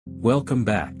Welcome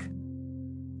back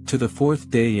to the fourth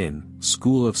day in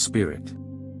School of Spirit.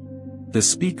 The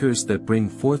speakers that bring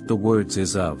forth the words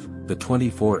is of the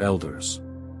 24 elders.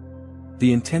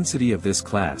 The intensity of this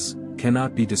class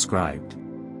cannot be described.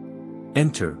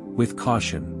 Enter with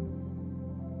caution.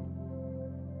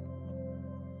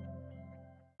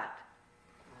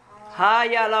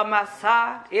 Hayala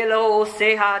masa ilo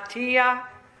sehatia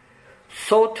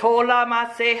sotola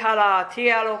masehala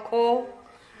tialoko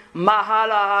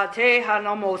mahala te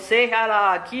hanomo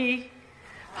sehala ki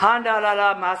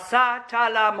handala masa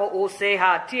tala mo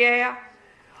osehatia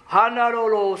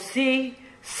handalo si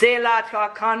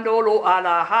selatra kandolo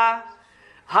alaha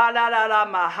halala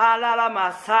mahala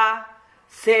masa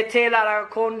setela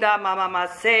konda mama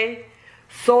mase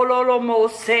sololo mo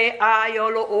se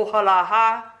ayolo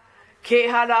ohalaha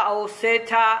Kehala o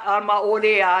seta alma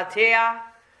oleatea,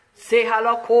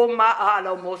 sehala koma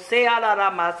alo mosea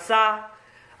la masa.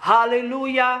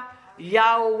 Hallelujah,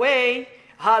 Yahweh,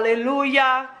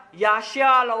 hallelujah,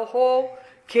 Yasha ho,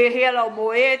 kehela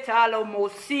moeta lo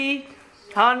mosi,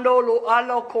 handolo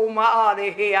alo koma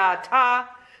ale heata,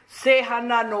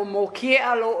 sehana no mokie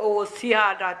alo o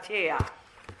siadatea.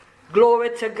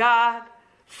 Glory to God,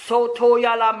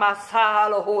 sotoya la masa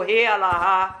alo ho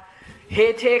healaha.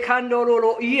 Hete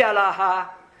kandolo ialaha,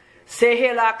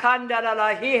 sehela kandala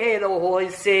la hihelo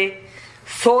hoise,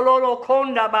 sololo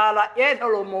konda bala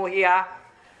etolo mohia,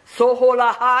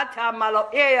 sohola hata malo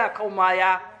ea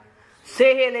komaya,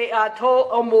 sehele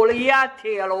ato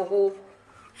omoliate aloho,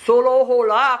 solo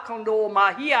hola kondo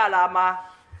mahia lama,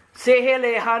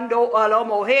 sehele hando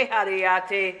alomo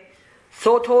hehariate,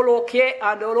 sotolo ke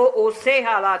andolo o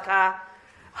sehalata.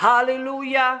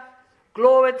 Hallelujah,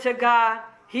 glory to God.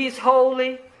 He's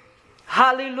holy.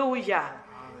 Hallelujah.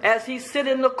 As he sit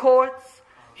in the courts,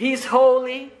 he's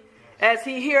holy. As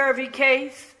he hear every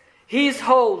case, he's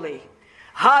holy.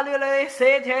 Hallelujah.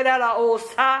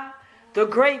 The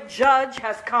great judge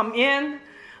has come in.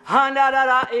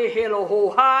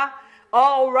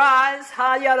 All rise.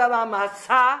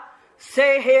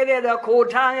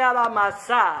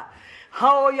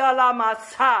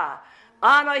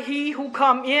 Honor he who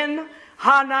come in.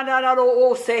 Honor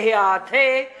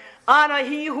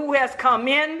he who has come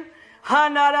in.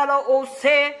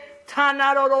 Hallelujah.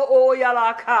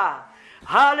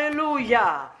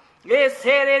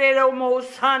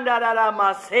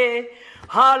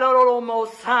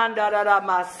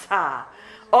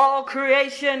 All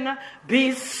creation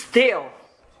be still.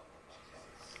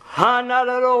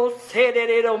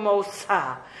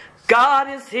 God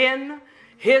is in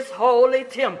his holy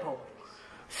temple.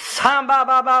 Samba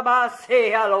baba ba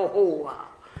se aloha,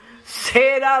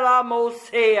 se la mo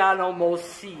se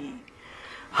anomosi,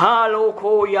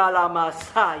 haloko ya la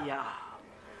masaya,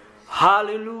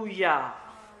 hallelujah,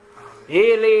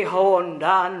 ele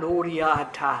honda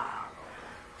nuriata,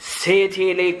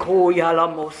 sete le ko ya la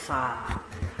mosa,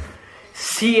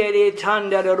 siere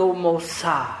tanda ro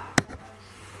mosa,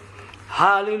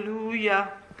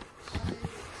 hallelujah,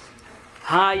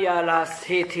 haya la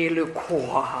sete le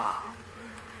koha.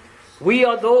 We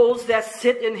are those that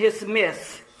sit in his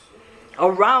midst.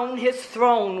 Around his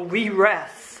throne we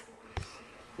rest.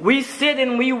 We sit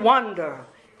and we wonder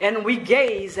and we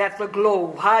gaze at the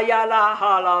glow. Hayala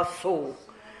hala so.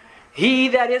 He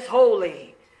that is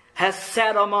holy has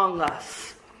sat among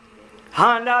us.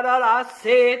 Handala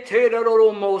se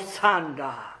teroro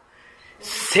mosanda.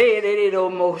 Se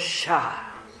teroro mosha.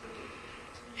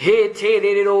 He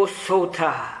teroro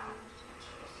sota.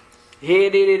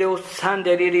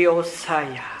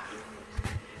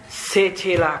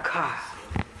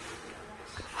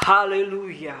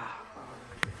 Hallelujah.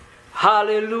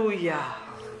 Hallelujah.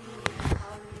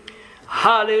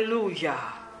 Hallelujah.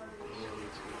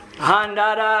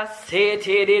 Handara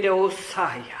setero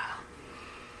saya.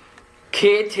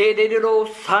 Ketero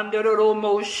sandero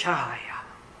moshaya.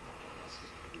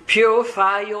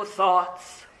 Purify your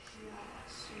thoughts.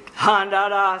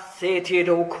 Handara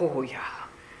setero koya.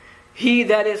 He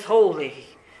that is holy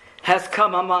has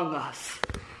come among us.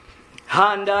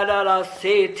 Handala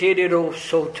setiro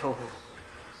soto.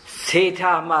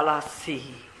 Seta malasi.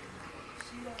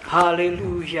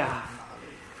 Hallelujah.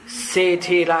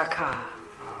 Sete laka.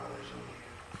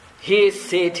 He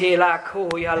sete lako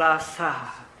yalasa.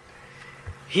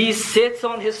 He sits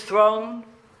on his throne.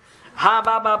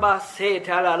 Habababa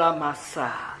seta la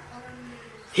masa.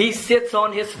 He sits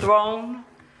on his throne.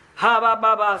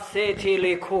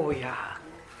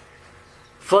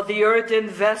 For the earthen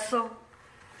vessel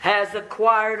has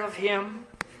acquired of him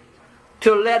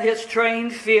to let his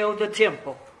train fill the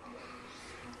temple.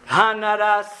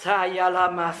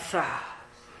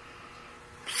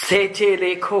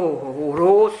 Setele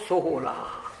koro sola.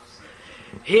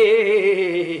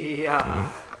 Heya.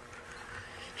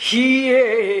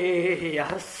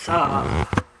 Hiya sa.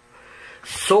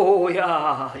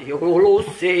 Soya yolo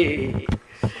se.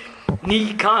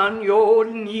 Nikan yo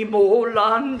ni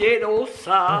molande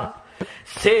rosa.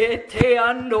 Sete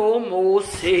ando mo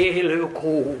se le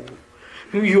ko.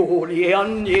 Yoli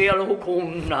ande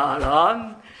con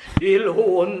nalan. Il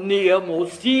honnia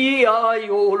mosia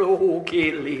yolo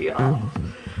kelia.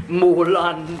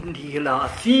 Molandi la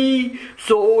si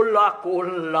sola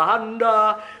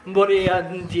colanda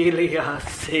moriandilia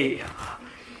sea.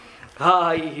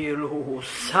 Ailu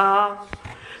sa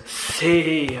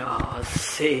sea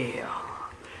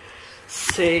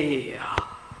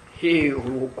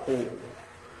hiruko.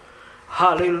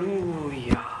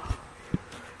 Hallelujah.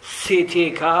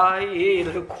 Sete kai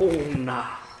il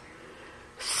kona.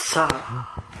 Sa.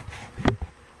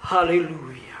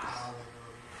 Hallelujah.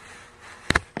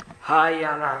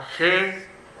 Hayala se.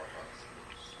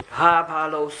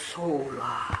 Habalo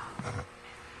sola.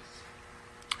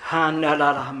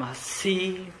 Hanalala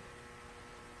masi.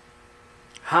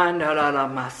 Hanalala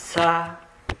masa.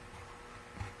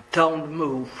 Don't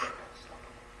move.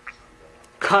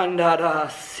 Kandara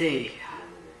se.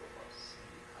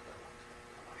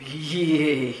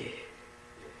 Yeah.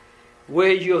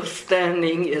 Where you're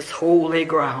standing is holy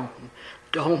ground.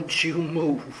 Don't you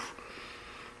move.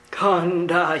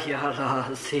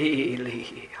 Kandayala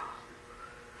zeli.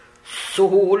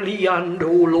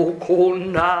 Soliandolo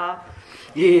konda.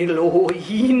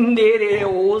 Elohindere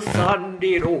o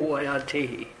sandero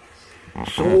ayate.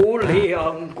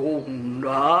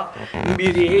 Soleangunda.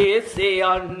 Mirese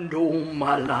ando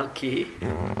malaki.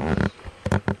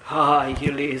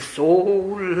 Haile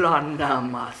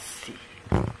solanamasi.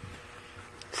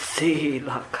 Se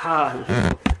la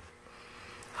kala.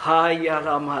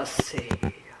 Hayalamase.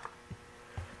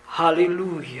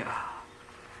 Hallelujah.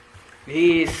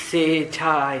 Ese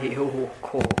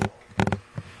tayoko.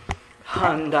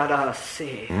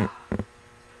 Handarase.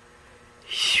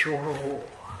 Sure.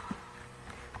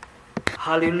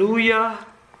 Hallelujah.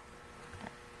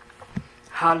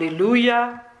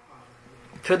 Hallelujah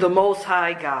to the Most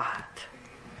High God.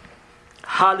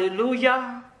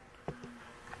 Hallelujah.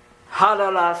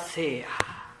 Halalasea.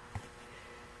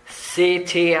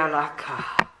 Sete alaka.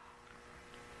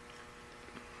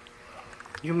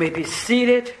 You may be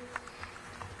seated.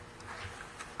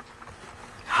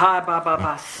 Ha baba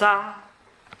basa.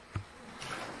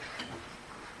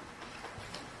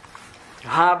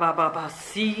 Ha baba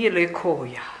basi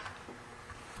lekoya.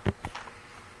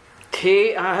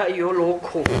 Te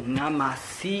ayolokona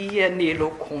masi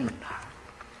anilokona.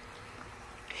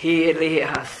 Hele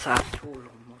asatulo.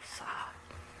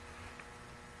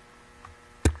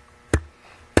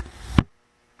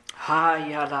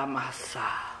 Hayalamasa.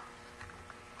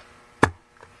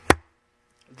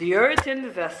 The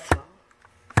earthen vessel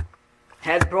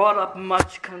had brought up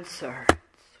much concerns.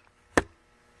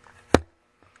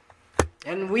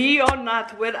 And we are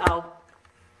not without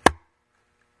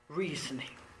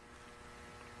reasoning.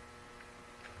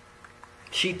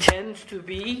 She tends to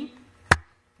be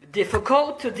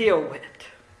difficult to deal with.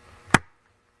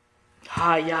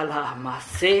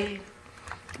 Hayalamase.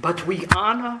 But we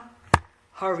honor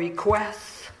her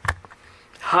request.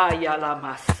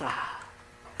 Hayalamasa.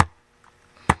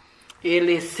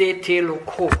 Elisete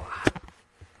lokoa.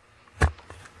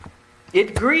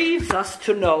 It grieves us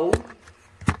to know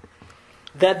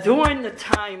that during the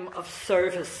time of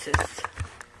services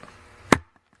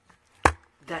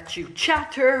that you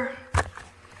chatter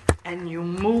and you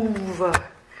move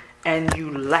and you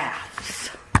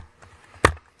laugh.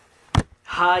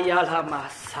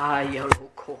 Hayalamasaya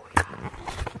lokoya.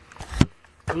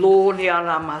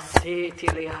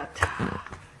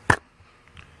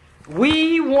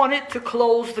 We wanted to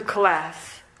close the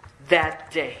class that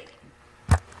day,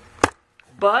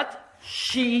 but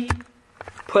she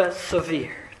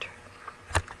persevered.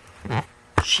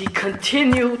 She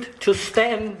continued to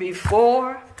stand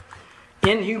before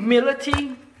in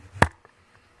humility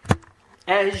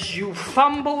as you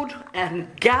fumbled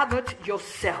and gathered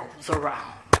yourselves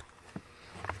around.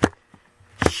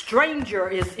 Stranger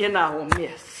is in our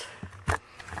midst,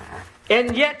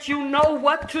 and yet you know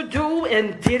what to do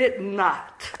and did it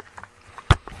not.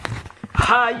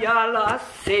 Hayala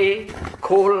se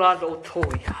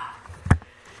koladotoya,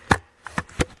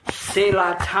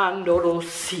 selatandoro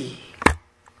si.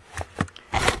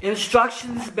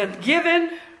 Instructions been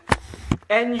given,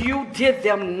 and you did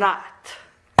them not.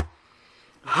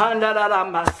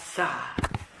 Handaramasa.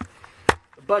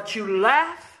 But you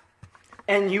laugh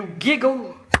and you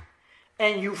giggle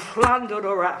and you floundered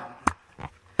around.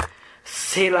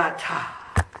 Selata.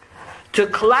 The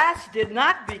class did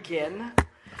not begin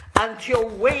until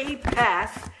way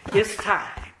past his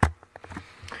time.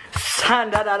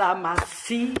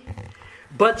 Sandaramasi.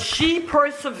 But she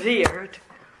persevered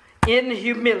in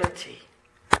humility.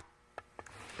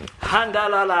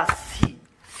 Handalalasi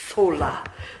sola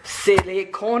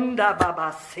selekonda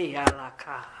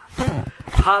babasealaka.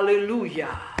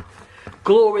 Hallelujah.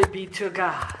 Glory be to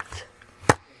God.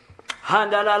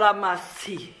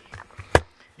 Handalalamasi.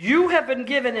 You have been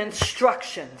given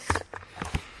instructions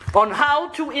on how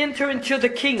to enter into the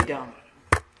kingdom.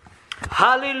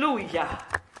 Hallelujah.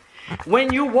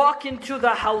 When you walk into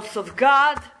the house of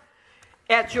God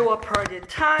at your appointed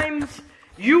times,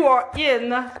 you are in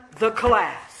the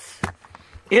class.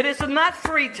 It is not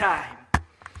free time.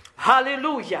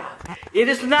 Hallelujah. It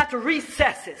is not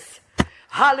recesses.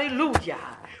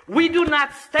 Hallelujah. We do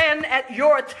not stand at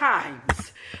your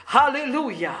times.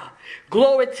 Hallelujah.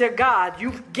 Glory to God.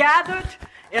 You've gathered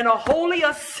in a holy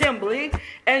assembly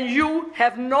and you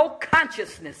have no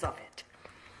consciousness of it.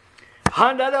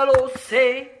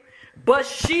 Say, but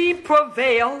she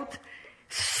prevailed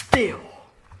still.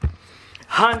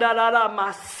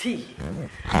 Handalamasi,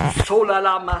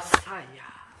 solala Messiah.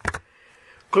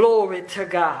 Glory to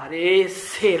God.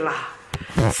 Esela,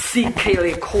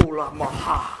 sikele kola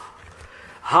maha.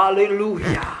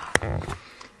 Hallelujah.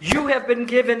 You have been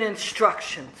given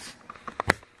instructions.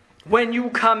 When you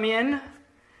come in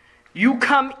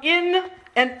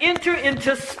and enter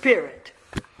into spirit.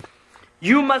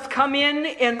 You must come in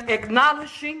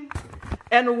acknowledging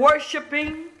and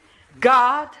worshiping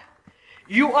God.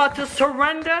 You are to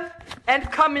surrender and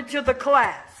come into the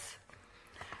class.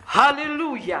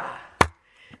 Hallelujah.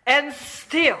 And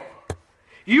still,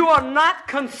 you are not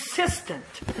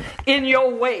consistent in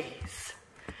your ways.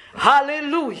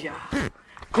 Hallelujah.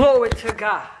 Glory to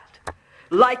God.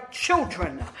 Like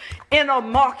children in a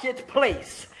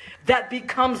marketplace that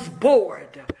becomes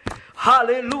bored.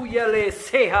 Hallelujah. Le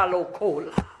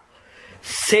sehalokola.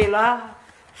 Sela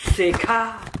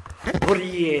seka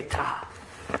brieta.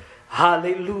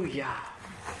 Hallelujah.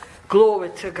 Glory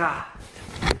to God.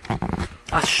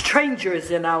 A stranger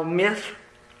is in our midst.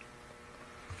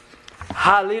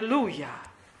 Hallelujah.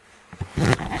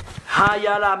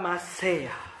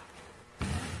 Hayalamasea.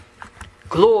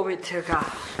 Glory to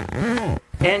God.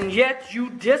 And yet you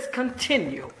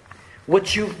discontinue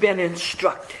what you've been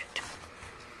instructed.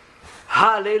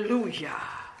 Hallelujah.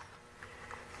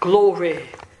 Glory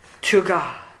to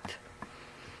God.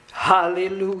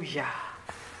 Hallelujah.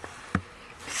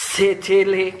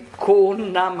 Setele ko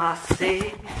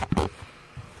namase.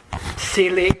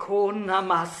 Sele ko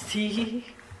namasi.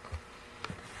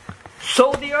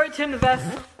 So the earthen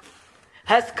vessel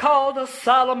has called a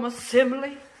solemn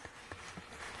assembly.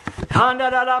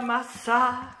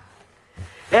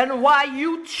 And while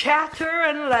you chatter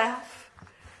and laugh,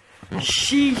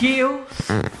 she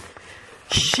yields,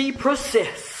 she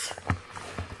persists.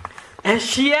 And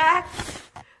she asks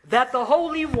that the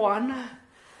Holy One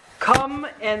come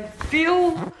and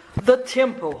fill the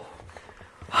temple,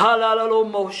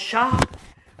 Halalomosha,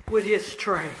 with his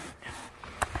train.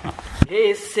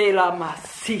 Esela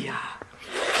Masia.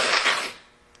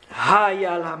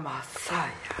 Hayala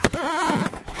Messiah.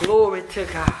 Glory to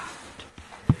God.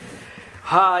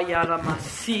 Hayala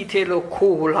Masite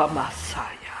Lokula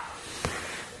Messiah.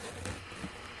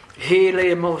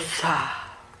 Hele Mosa.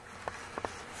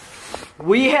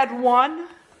 We had one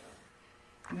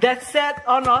that sat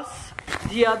on us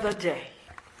the other day.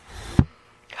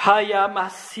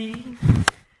 Hayamasi.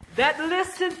 That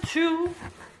listened to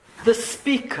the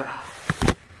speaker.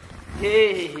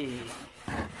 Hey,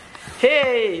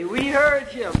 we heard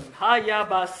him.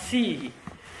 Hayabasi.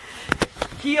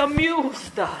 He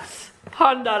amused us.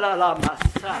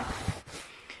 Handalamasa.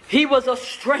 He was a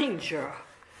stranger.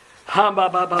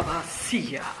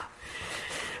 Hambababasiya.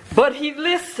 But he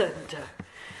listened.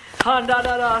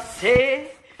 Handalalase.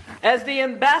 As the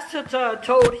ambassador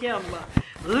told him,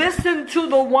 listen to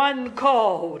the one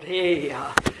called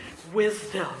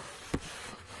wisdom.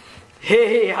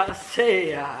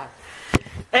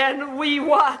 And we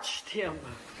watched him.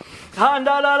 And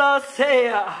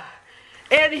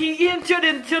he entered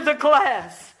into the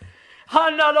class. A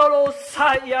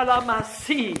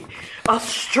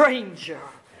stranger.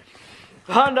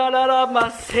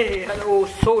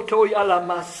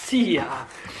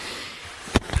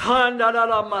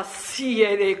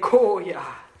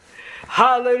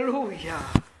 Hallelujah.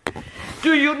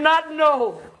 Do you not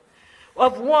know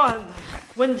of one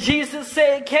when Jesus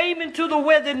said came into the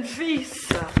wedding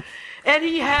feast and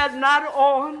he had not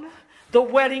on the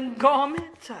wedding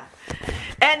garment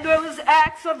And there was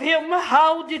asked of him,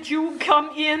 how did you come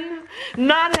in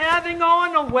not having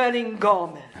on a wedding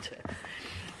garment?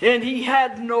 And he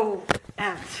had no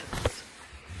answers.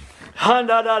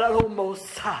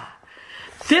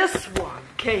 This one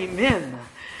came in.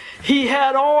 He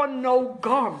had on no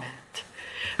garment.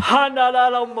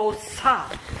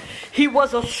 He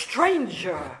was a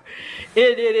stranger.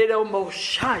 And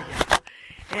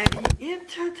he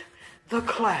entered the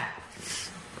class.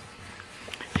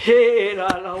 Hey,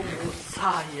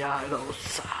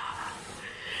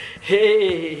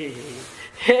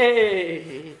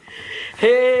 hey,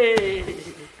 hey,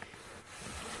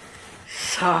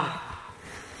 sa.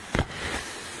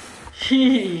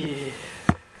 He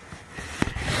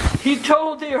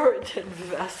told the earthen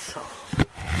vessel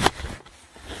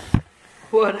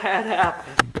what had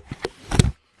happened,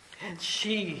 and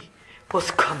she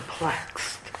was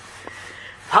perplexed.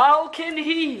 How can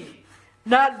he,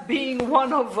 not being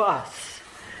one of us,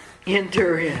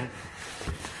 enter in?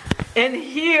 And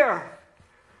here,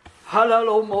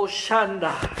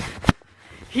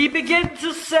 he began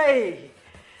to say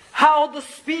how the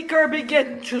speaker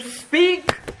began to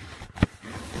speak,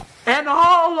 and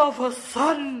all of a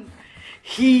sudden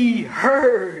he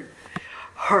heard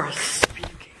her speaking.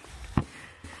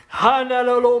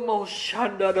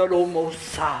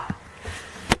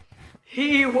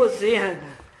 He was in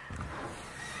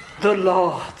the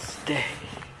Lord's day.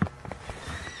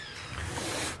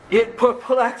 It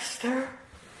perplexed her.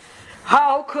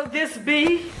 How could this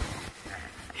be?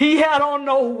 He had on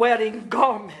no wedding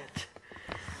garment.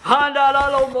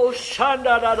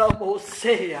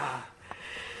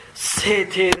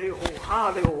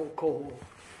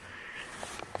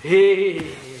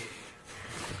 Hey.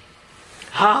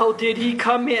 How did he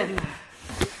come in?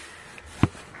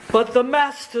 But the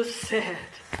master said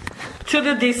to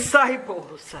the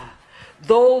disciples,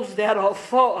 those that are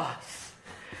for us,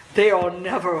 they are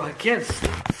never against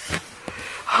us.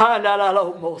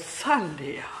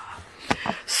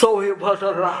 So it was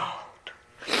allowed.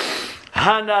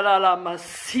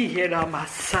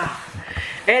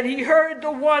 And he heard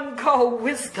the one called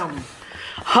wisdom.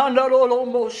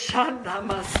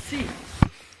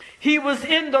 He was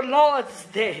in the Lord's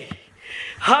day.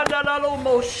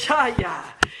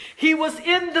 He was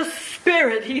in the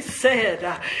spirit, he said.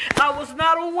 I was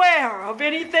not aware of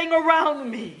anything around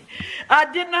me. I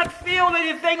did not feel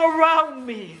anything around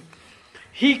me.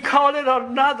 He called it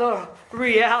another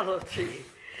reality.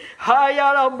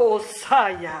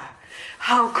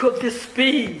 How could this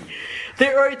be?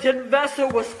 The earthen vessel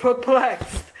was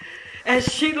perplexed, and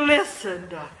she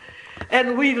listened,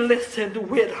 and we listened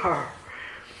with her.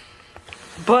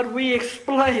 But we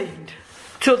explained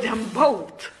to them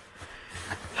both.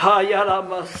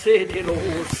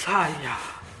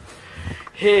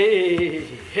 Hey,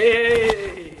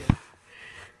 hey,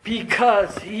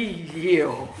 because he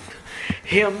yielded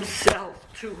himself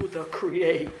to the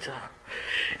Creator.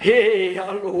 Hey,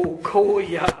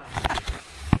 Alokoya.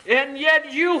 And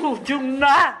yet you do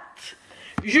not.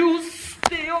 You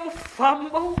still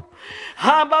fumble.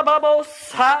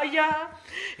 Habababosaya.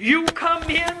 You come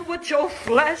in with your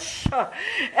flesh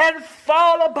and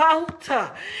fall about,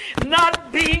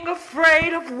 not being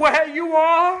afraid of where you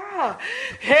are.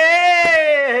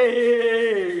 Hey,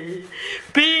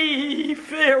 be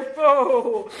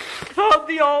fearful of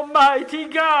the Almighty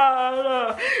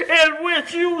God in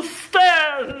which you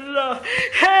stand.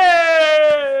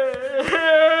 Hey,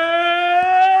 hey.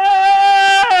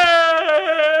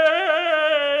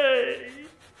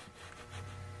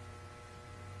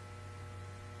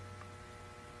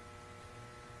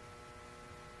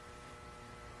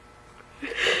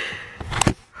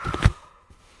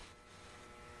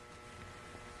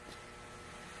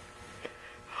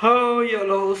 Oh,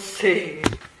 you'll see.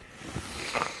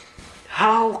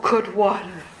 How could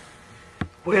one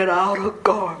without a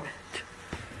garment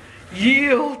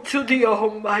yield to the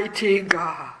Almighty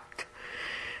God,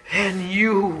 and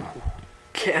you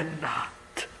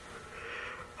cannot?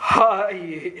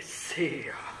 I see.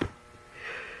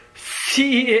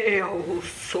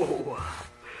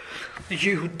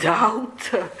 You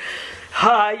doubt.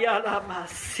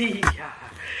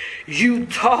 You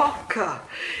talk.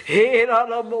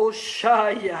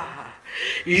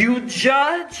 You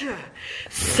judge.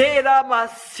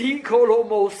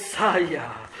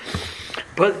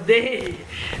 But they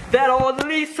that are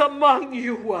least among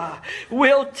you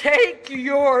will take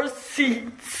your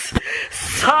seats.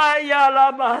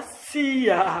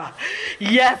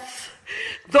 Yes,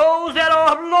 those that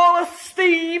are of low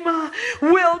esteem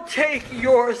will take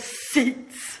your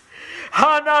seats.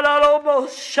 Hanalalomo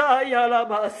shaya la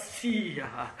masia.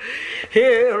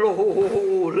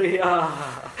 Elolia.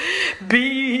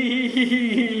 Be.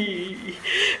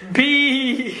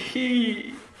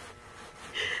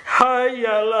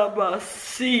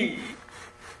 Hayalamasi.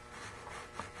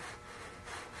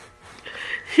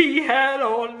 He had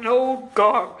on no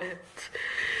garment,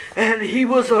 and he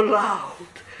was allowed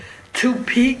to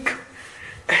peek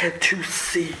and to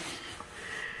see.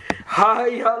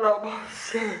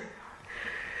 Hayalamasi.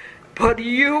 But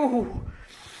you,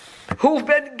 who've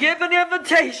been given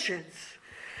invitations,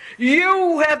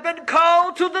 you have been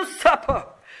called to the supper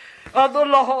of the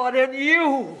Lord, and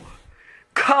you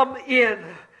come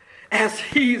in as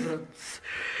heathens.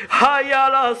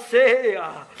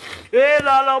 Hayalasea,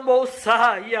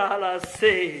 Elalamosaya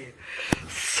lase,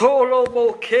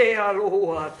 Solomokea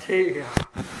loatea,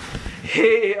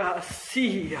 Hea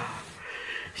sia,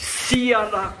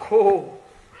 Sialako.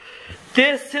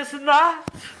 This is not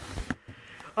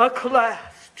a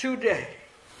class today.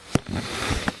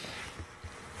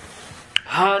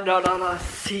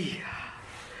 Hanalasia,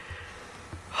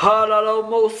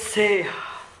 Halalomosea.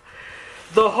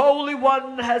 The Holy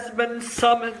One has been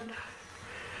summoned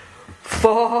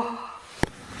for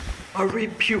a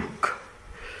rebuke.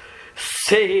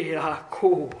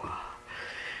 Seakoa.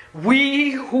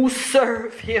 We who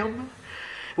serve Him,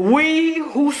 we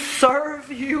who serve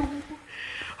you,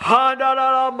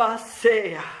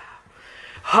 Hanalamasea,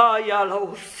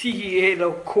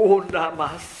 Hayalosielo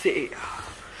Kondamasea.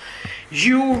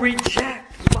 You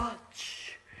reject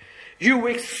much. You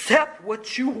accept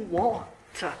what you want.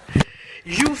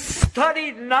 You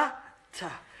study not.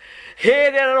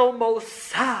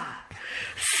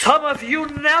 Some of you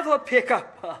never pick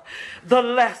up the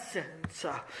lessons.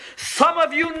 Some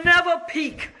of you never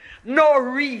peek nor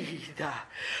read.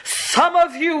 Some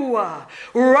of you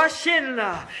rush in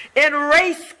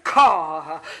race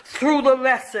car through the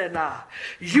lesson.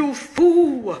 You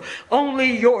fool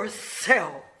only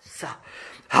yourselves.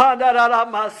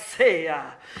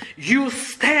 You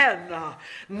stand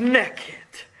naked.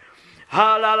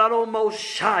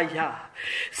 Halalamoshaya,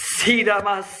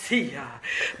 Sidamasia.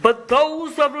 But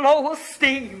those of low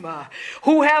esteem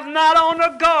who have not on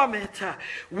a garment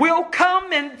will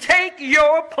come and take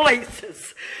your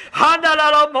places.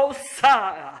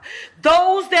 Halalamosaya.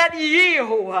 Those that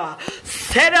yield,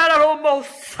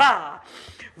 Sedalamosa,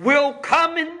 will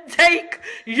come and take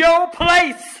your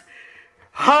place.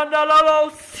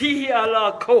 Hanalalosia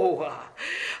la koa.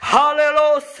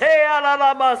 Hallelujah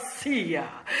la masia.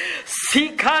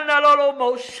 Sikanalolo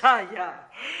moshaya.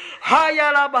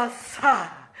 Hayalabasa.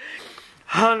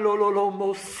 Halololo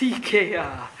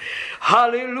mosikea.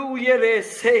 Hallelujah le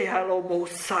sea lo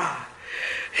mosa.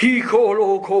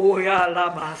 Hikolo koya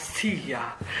la masia.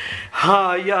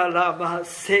 Hayala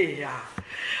masea.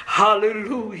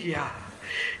 Hallelujah.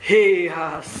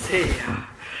 Hea sea.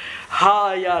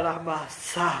 Hayala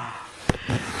masa.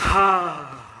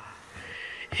 Ha.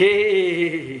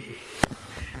 Hey,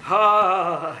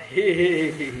 ha,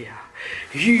 hey,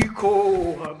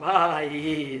 Hiko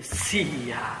mai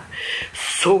sia,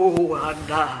 so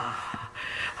ana,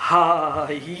 ha,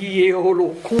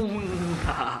 yeolokuna,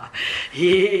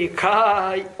 ye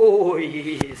kai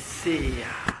oi sea,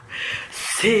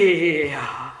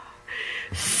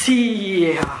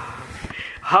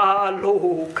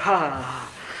 haloka,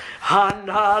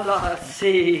 hanala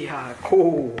sea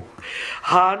ko.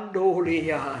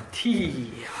 Handolia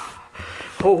tia,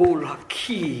 hola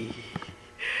ki,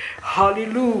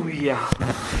 hallelujah,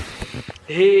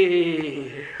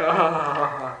 hey,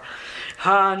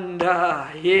 handa,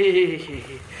 hey,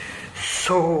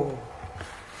 so,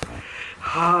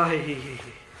 hi,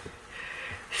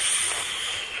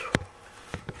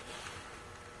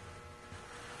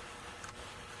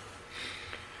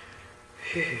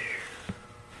 hey.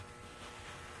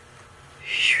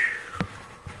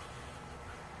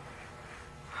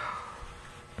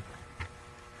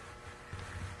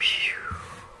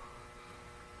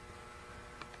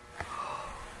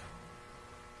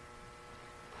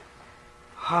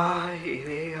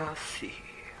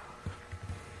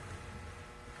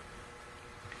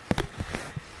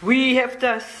 We have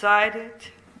decided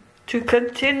to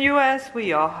continue as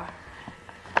we are.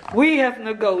 We have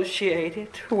negotiated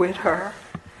with her.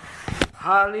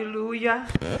 Hallelujah.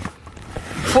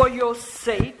 For your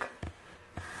sake,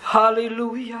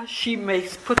 hallelujah, she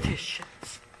makes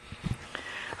petitions.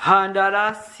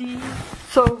 Handarasi,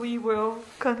 so we will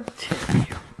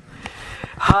continue.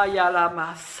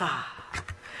 Hayalamasa.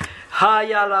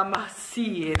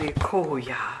 Hayalamasi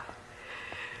rekoya.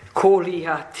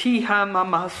 Kolia tiha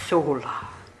mamasola.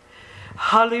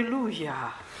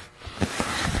 Hallelujah.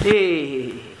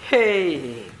 Hey,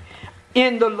 hey,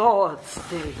 in the Lord's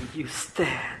day you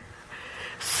stand.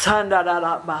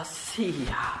 Sandara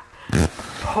Messiah,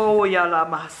 Hoyala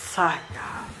Messiah.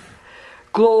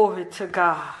 Glory to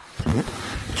God,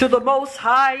 to the Most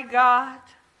High God.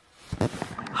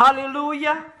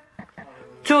 Hallelujah.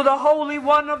 To the Holy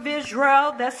One of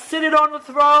Israel that sitteth on the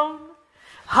throne.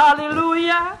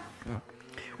 Hallelujah.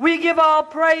 We give all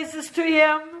praises to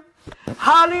him.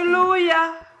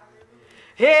 Hallelujah.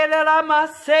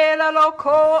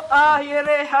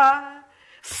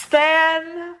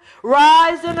 Stand,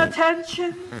 rise in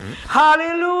attention.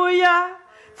 Hallelujah.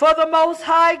 For the Most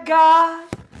High God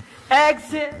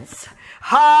exits.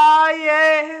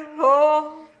 High,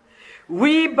 Lord.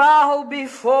 We bow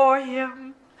before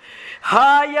him.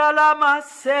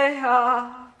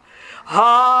 Hayalamaseha.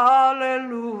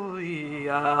 Hallelujah.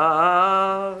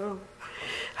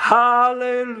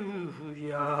 Hallelujah.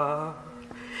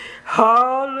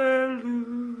 Hallelujah.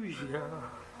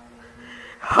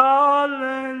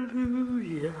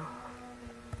 Hallelujah.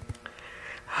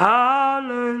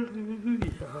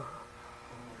 Hallelujah.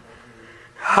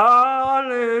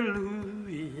 Hallelujah.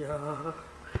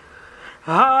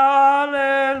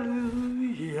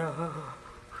 Hallelujah.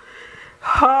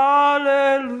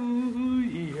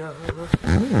 Hallelujah.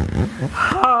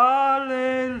 Hallelujah.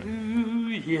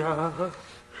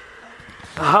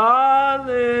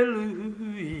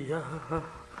 Hallelujah.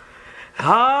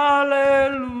 Hallelujah.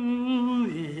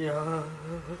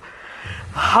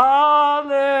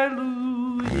 Hallelujah.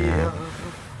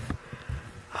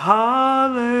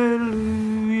 Hallelujah.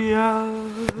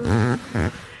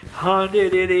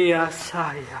 Hallelujah.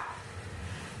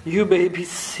 You may be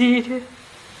seated.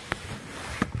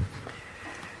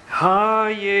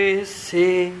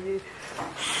 Hayese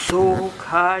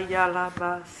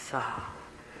sokayalabasa.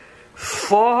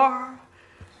 For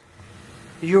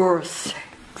your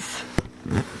sakes.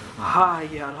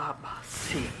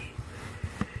 Hayalabasi.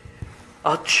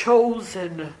 A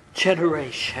chosen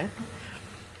generation.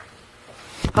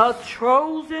 A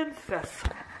chosen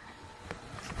vessel.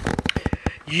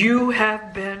 You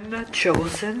have been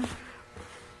chosen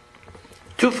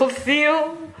to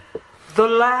fulfill the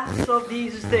last of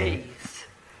these days.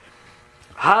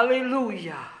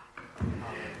 Hallelujah.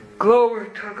 Glory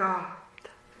to God.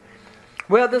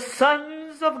 Where the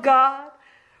sons of God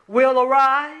will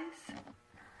arise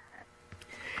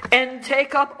and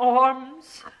take up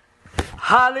arms.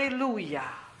 Hallelujah.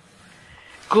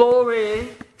 Glory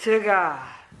to God.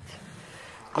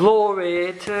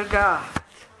 Glory to God.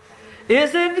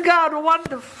 Isn't God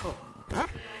wonderful?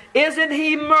 Isn't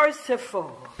he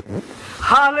merciful?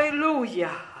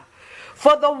 Hallelujah.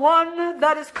 For the one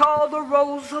that is called the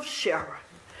Rose of Sharon,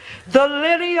 the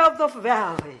lily of the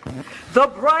valley, the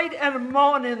bright and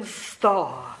morning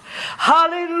star.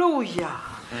 Hallelujah.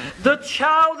 The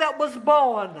child that was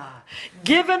born,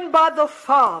 given by the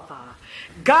Father,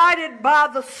 guided by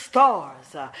the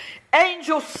stars.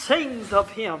 Angel sings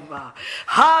of him.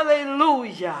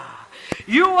 Hallelujah.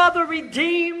 You are the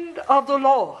redeemed of the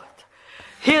Lord,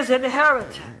 his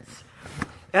inheritance,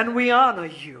 and we honor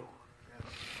you.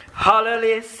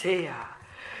 Hallelujah.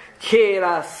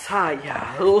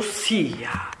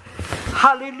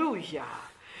 Hallelujah.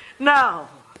 Now,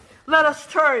 let us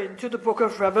turn to the book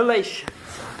of Revelation.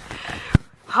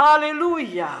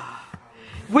 Hallelujah.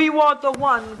 We want the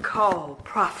one called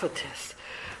prophetess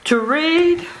to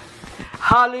read.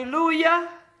 Hallelujah.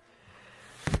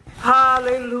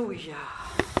 Hallelujah.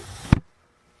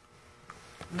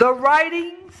 The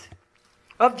writings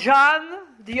of John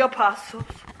the Apostle,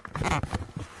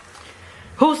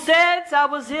 who says, I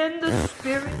was in the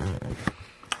Spirit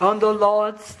on the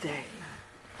Lord's day.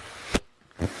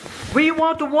 We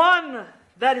want the one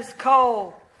that is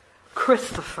called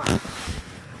Christopher.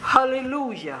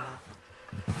 Hallelujah.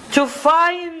 To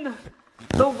find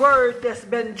the word that's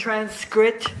been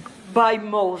transcribed by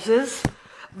Moses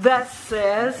that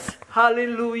says,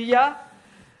 hallelujah,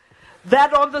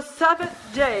 that on the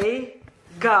seventh day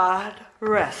God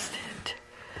rested.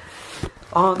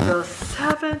 On the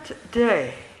seventh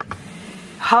day,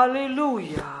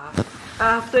 hallelujah,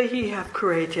 after he have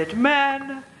created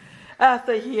man,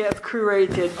 after he have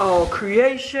created all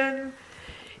creation,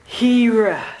 he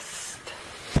rests.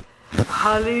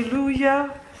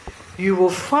 Hallelujah. You will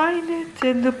find it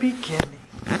in the beginning.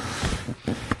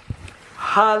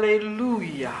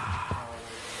 Hallelujah.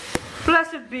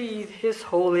 Blessed be his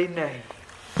holy name.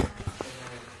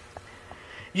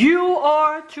 You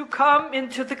are to come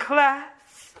into the class.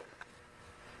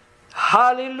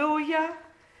 Hallelujah.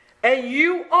 And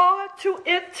you are to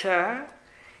enter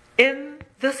in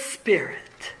the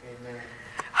Spirit. Amen.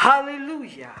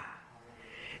 Hallelujah.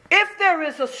 If there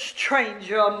is a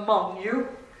stranger among you,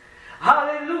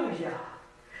 hallelujah,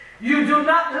 you do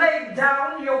not lay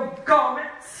down your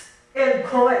garments in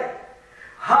play.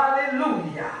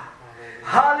 Hallelujah.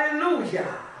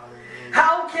 Hallelujah.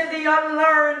 How can the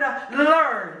unlearned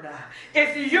learn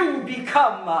if you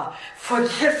become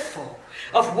forgetful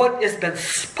of what has been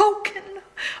spoken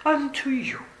unto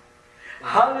you?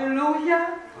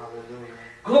 Hallelujah. Hallelujah.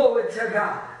 Glory to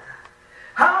God.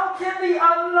 How can the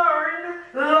unlearned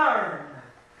learn?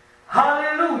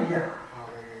 Hallelujah.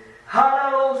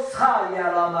 Hallelujah.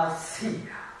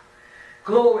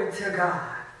 Glory to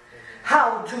God.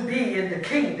 How to be in the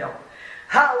kingdom.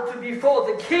 How to be before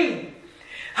the king.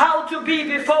 How to be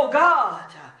before God.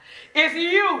 If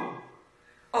you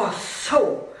are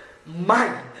so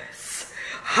mindless.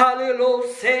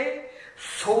 Hallelujah.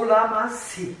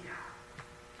 Solamasia.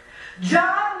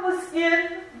 John was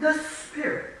in the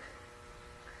Spirit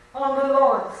on the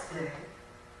Lord's day.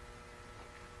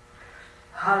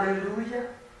 Hallelujah.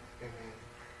 Amen.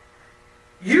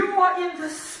 You are in the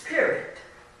Spirit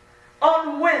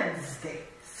on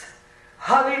Wednesdays.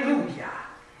 Hallelujah.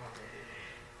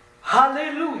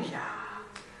 Hallelujah.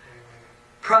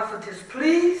 Prophetess,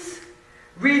 please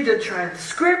read the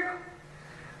transcript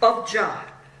of John.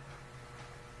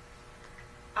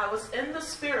 I was in the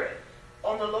Spirit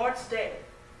on the Lord's day,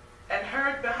 and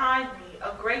heard behind me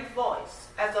a great voice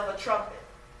as of a trumpet,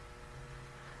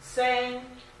 saying,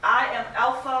 I am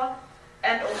Alpha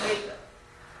and Omega,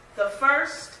 the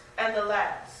first and the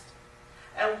last.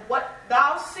 And what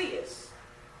thou seest,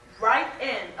 write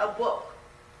in a book,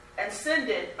 and send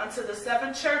it unto the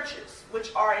 7 churches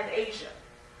which are in Asia,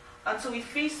 unto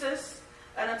Ephesus,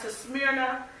 and unto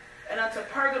Smyrna, and unto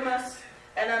Pergamos,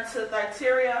 and unto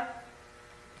Thyatira,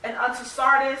 and unto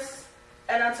Sardis,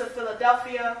 and unto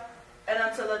Philadelphia, and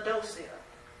unto Laodicea.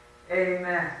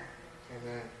 Amen.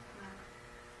 Amen.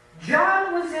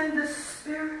 John was in the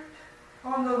Spirit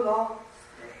on the Lord's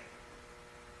day.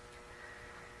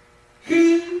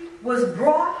 He was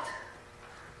brought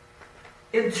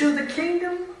into the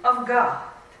kingdom of God.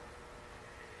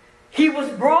 He was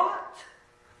brought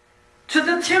to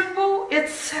the temple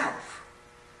itself.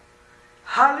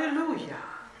 Hallelujah.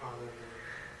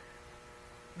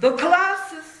 The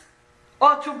classes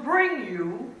are to bring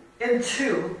you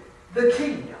into the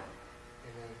kingdom.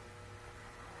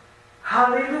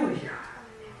 Hallelujah.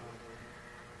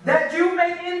 That you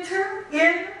may enter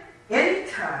in any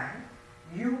time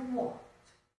you want.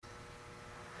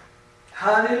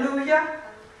 Hallelujah.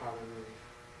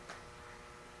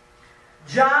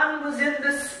 John was in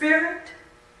the Spirit,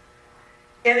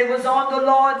 and it was on the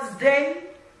Lord's day,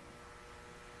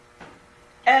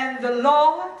 and the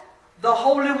Lord, the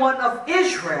Holy One of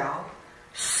Israel,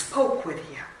 spoke with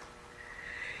him.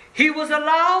 He was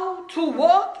allowed to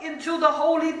walk into the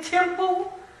holy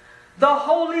temple, the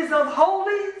holies of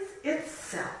holies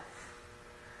itself.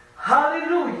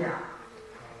 Hallelujah.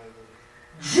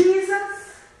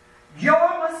 Jesus,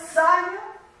 your Messiah,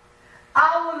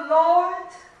 our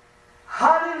Lord,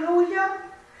 hallelujah,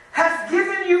 has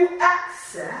given you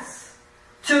access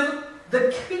to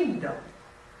the kingdom.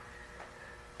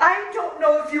 I don't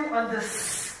know if you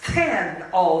understand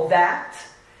all that.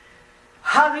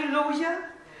 Hallelujah.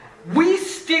 We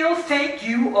still think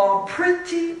you are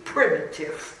pretty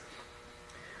primitive.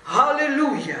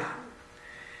 Hallelujah.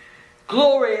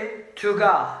 Glory to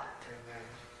God. Amen.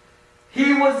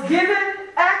 He was given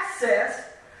access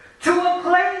to a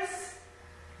place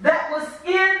that was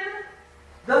in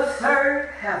the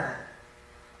third heaven.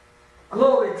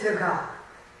 Glory to God.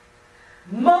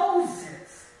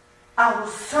 Moses, our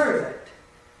servant,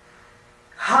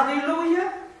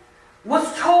 hallelujah,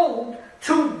 was told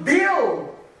to build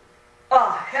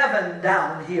a heaven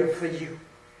down here for you.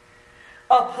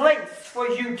 A place for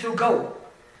you to go.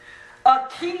 A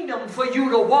kingdom for you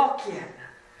to walk in.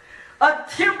 A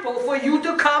temple for you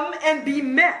to come and be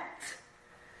met.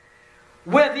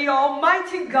 Where the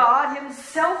Almighty God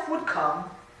himself would come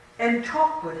and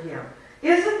talk with him.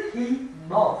 Isn't he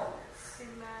marvelous?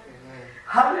 Amen.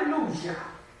 Hallelujah.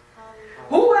 Hallelujah.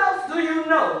 Who else do you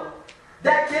know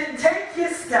that can take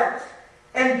his stuff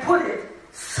and put it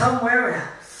somewhere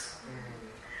else?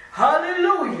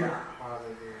 Hallelujah.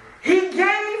 Hallelujah. He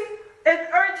gave an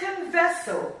earthen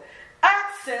vessel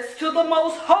access to the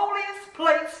most holiest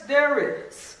place there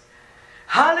is.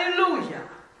 Hallelujah.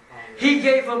 He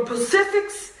gave him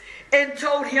specifics and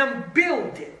told him,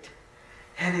 build it.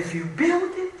 And if you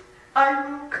build it, I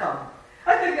will come.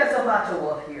 I think that's a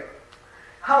motto here.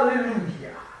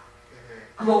 Hallelujah.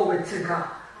 Glory to God.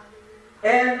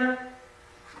 And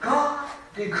God,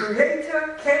 the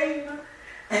Creator, came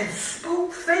and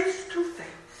spoke face to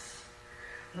face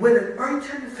with an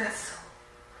earthen vessel.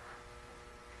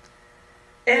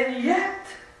 And yet,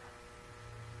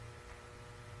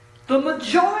 the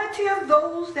majority of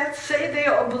those that say they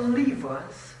are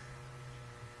believers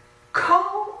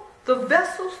call the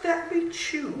vessels that we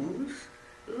choose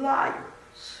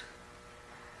liars.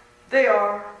 They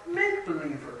are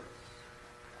make-believers.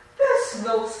 There's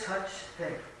no such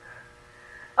thing.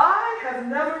 I have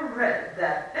never read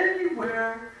that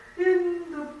anywhere in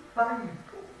the Bible,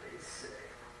 they say.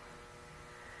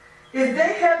 If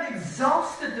they had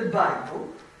exhausted the Bible,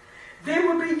 they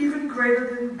would be even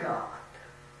greater than God.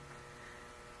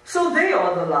 So they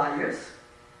are the liars,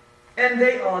 and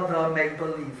they are the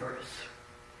make-believers.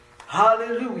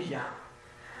 Hallelujah.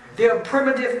 Their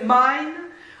primitive mind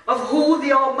of who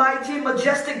the almighty,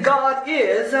 majestic God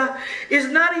is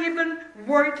not even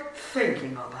worth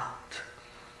thinking about.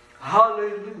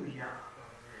 Hallelujah.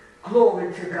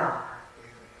 Glory to God.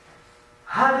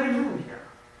 Hallelujah.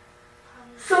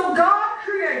 So God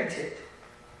created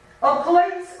a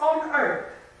place on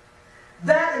earth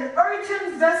that an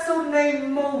earthen vessel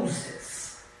named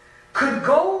Moses could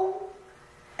go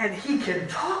and he can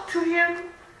talk to him,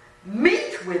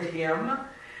 meet with him,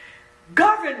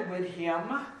 govern with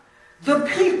him the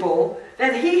people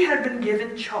that he had been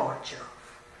given charge of.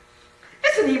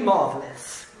 Isn't he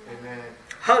marvelous? Amen.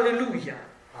 Hallelujah.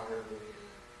 Hallelujah.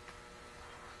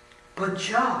 But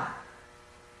John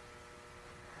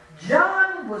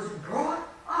was brought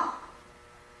up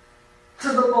to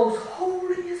the most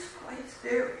holiest place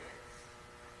there is.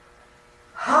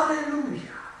 Hallelujah.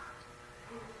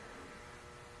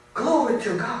 Glory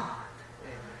to God.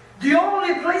 The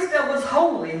only place that was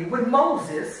holy with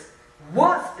Moses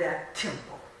was that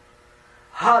temple.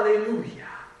 Hallelujah.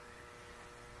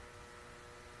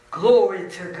 Glory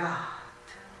to God.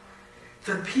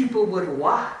 The people would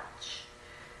watch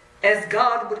as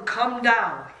God would come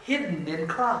down hidden in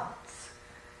clouds.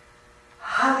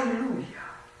 Hallelujah.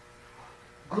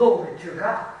 Glory to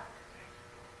God.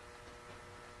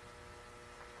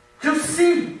 To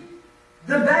see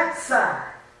the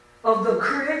backside of the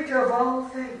creator of all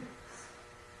things.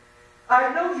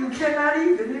 I know you cannot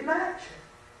even imagine.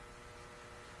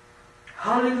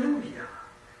 Hallelujah.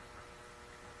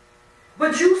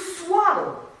 But you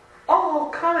swallow all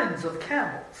kinds of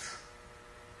camels.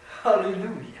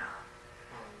 Hallelujah.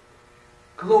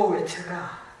 Glory to God.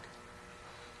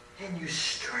 And you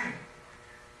strain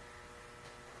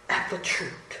at the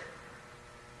truth.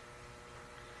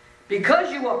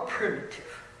 Because you are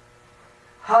primitive.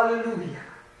 Hallelujah.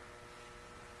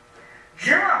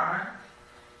 John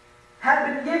had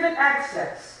been given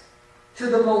access to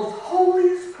the most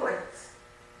holiest place.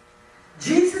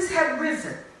 Jesus had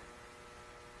risen.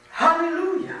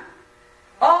 Hallelujah.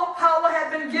 All power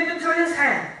had been given to his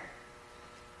hand.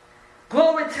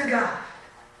 Glory to God.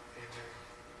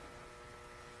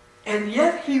 And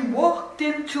yet he walked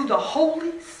into the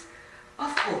holies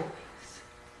of holies.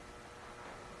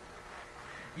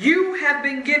 You have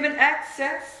been given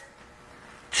access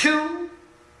to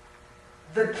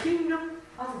the kingdom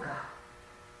of God.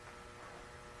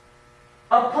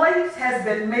 A place has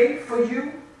been made for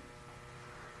you.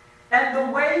 And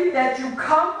the way that you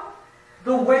come,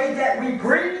 the way that we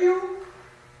bring you,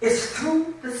 is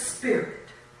through the Spirit.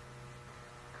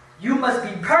 You must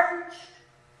be purged.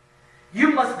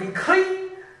 You must be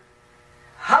clean.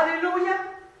 Hallelujah.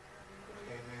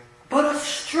 Amen. But a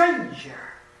stranger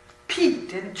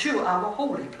peeked into our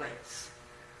holy place.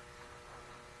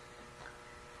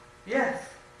 Yes,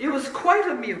 it was quite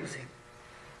amusing.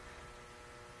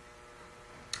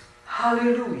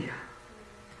 Hallelujah.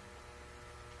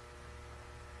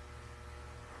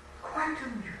 Quite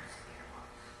amusing it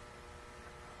was.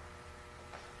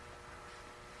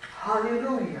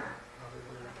 Hallelujah.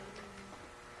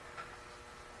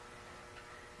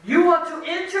 You are to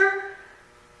enter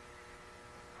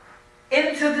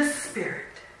into the Spirit.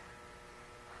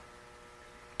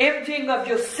 Emptying of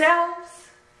yourselves.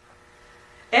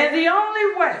 And the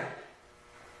only way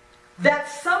that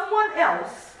someone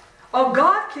else or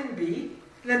God can be,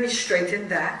 let me straighten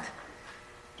that,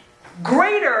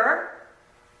 greater,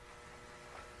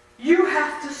 you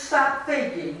have to stop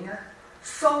thinking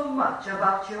so much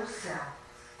about yourselves.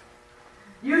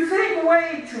 You think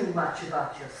way too much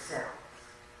about yourselves.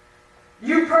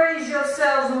 You praise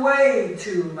yourselves way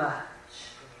too much.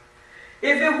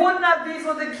 If it would not be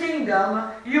for the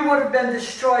kingdom, you would have been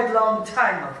destroyed long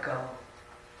time ago.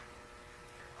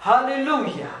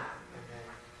 Hallelujah.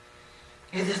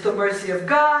 It is the mercy of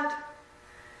God,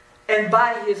 and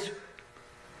by his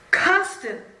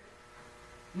constant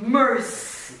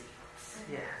mercies.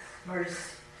 Yes,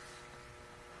 mercy.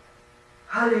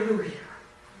 Hallelujah.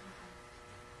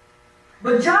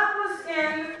 But John was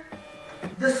in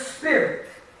the Spirit.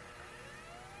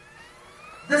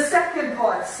 The second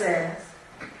part says,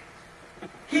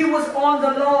 he was on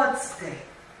the Lord's day.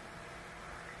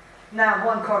 Now,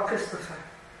 one called Christopher,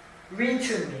 read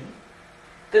to me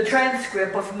the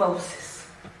transcript of Moses.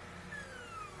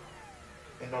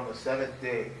 And on the seventh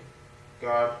day,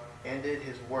 God ended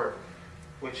his work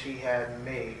which he had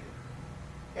made,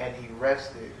 and he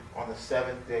rested on the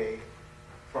seventh day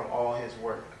from all his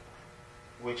work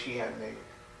which he had made.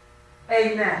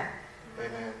 Amen.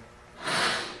 Amen.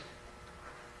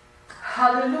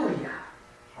 Hallelujah.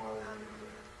 Hallelujah.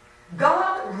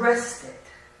 God rested.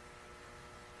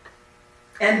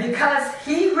 And because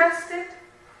he rested,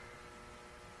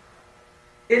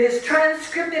 it is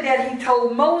transcribed that he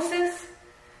told Moses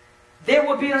there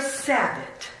will be a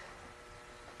Sabbath.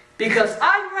 Because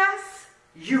I rest,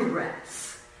 you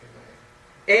rest.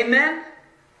 Amen. Amen?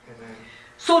 Amen.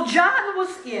 So John was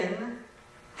in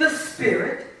the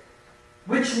Spirit,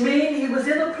 which means he was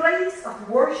in a place of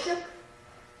worship.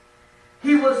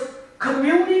 He was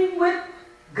communing with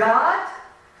God.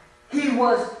 He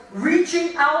was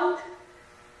reaching out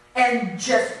and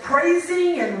just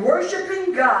praising and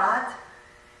worshiping God.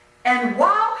 And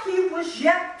while he was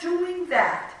yet doing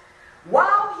that,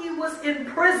 while he was in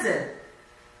prison,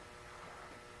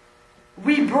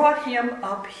 we brought him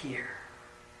up here.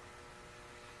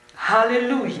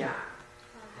 Hallelujah.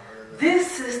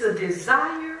 This is the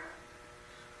desire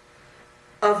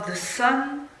of the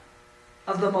Son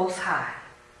of the Most High.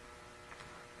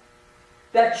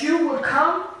 That you will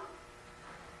come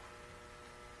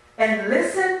and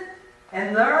listen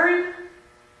and learn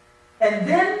and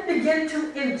then begin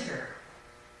to enter.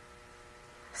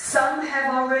 Some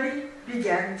have already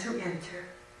begun to enter.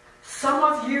 Some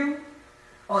of you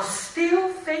are still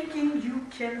thinking you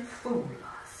can fool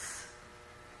us.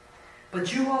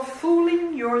 But you are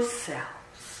fooling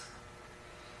yourselves.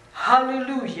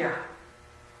 Hallelujah.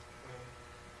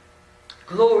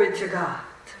 Glory to God.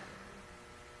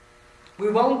 We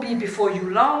won't be before you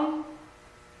long.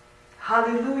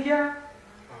 Hallelujah.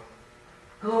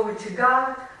 Glory to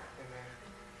God.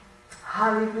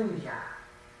 Hallelujah.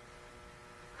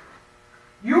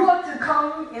 You are to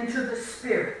come into the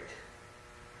Spirit.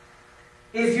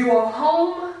 If you are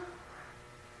home,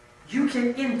 you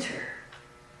can enter.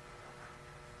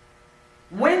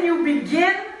 When you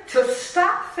begin to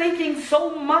stop thinking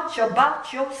so much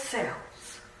about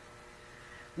yourselves,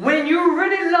 when you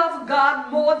really love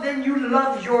God more than you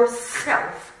love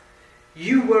yourself,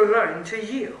 you will learn to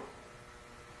yield.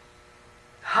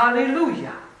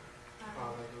 Hallelujah.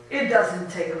 It doesn't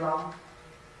take long.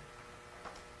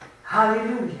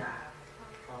 Hallelujah.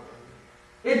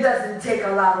 It doesn't take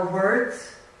a lot of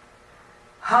words.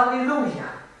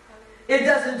 Hallelujah. It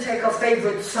doesn't take a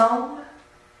favorite song.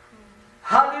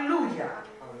 Hallelujah.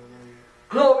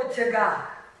 Glory to God.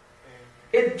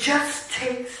 It just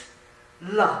takes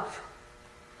love.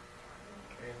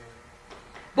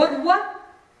 But what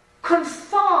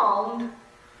confounded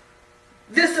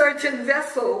this earthen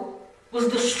vessel was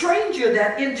the stranger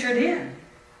that entered in,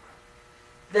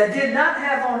 that did not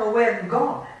have on a wedding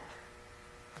garment.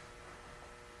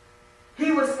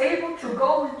 He was able to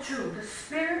go into the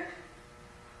Spirit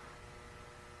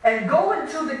and go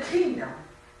into the kingdom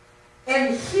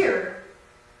and hear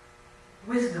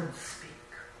wisdom speak.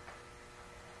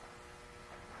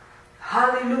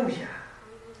 Hallelujah.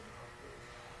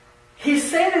 He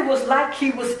said it was like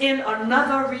he was in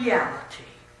another reality.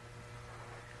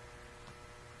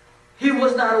 He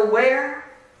was not aware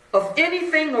of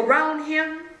anything around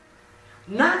him,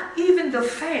 not even the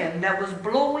fan that was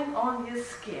blowing on his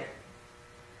skin.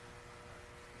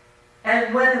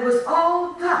 And when it was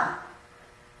all done,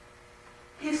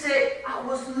 he said, I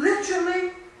was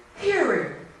literally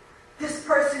hearing this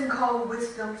person called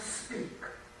wisdom speak.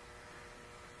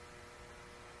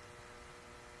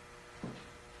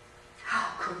 How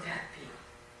could that be?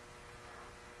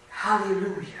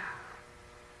 Hallelujah.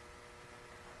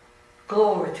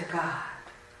 Glory to God.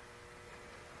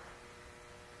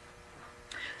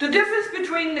 The difference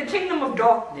between the kingdom of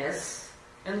darkness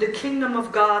and the kingdom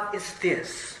of God is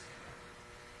this.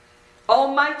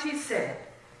 Almighty said,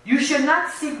 you should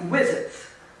not seek wizards,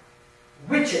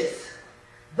 witches,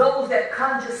 those that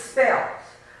conjure spells,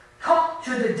 talk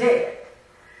to the dead.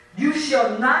 You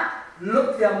shall not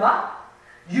look them up.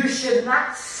 You should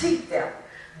not seek them.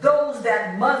 Those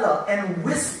that mutter and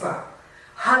whisper,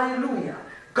 hallelujah,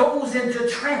 goes into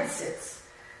trances.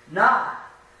 Nah,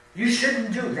 you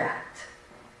shouldn't do that.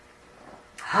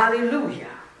 Hallelujah.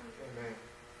 Amen.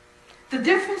 The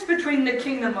difference between the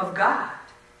kingdom of God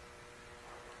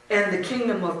and the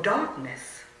kingdom of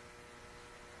darkness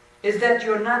is that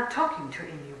you're not talking to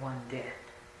anyone dead.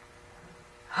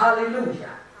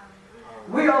 Hallelujah.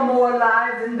 We are more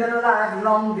alive than been alive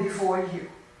long before you.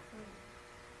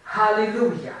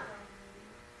 Hallelujah.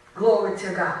 Glory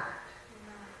to God.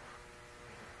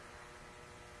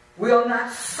 We are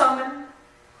not summoned.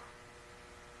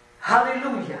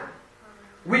 Hallelujah.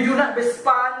 We do not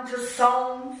respond to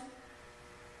songs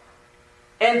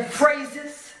and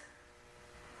phrases.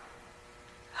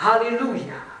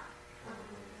 Hallelujah.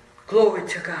 Glory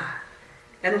to God.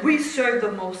 And we serve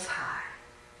the Most High.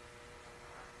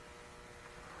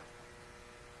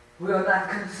 We are not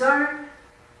concerned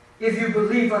if you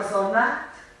believe us or not.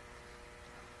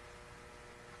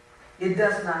 It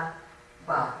does not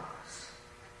bother us.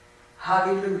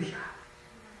 Hallelujah.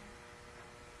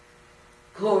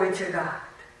 Glory to God.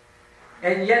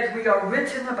 And yet we are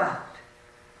written about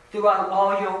throughout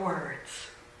all your words.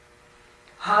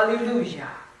 Hallelujah.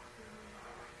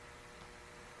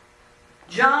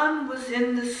 John was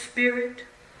in the Spirit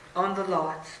on the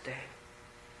Lord's day.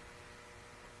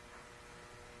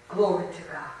 Glory to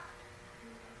God.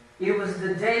 It was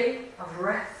the day of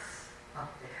rest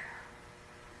up there.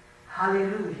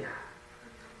 Hallelujah.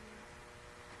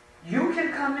 You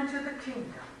can come into the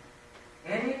kingdom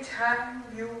anytime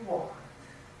you want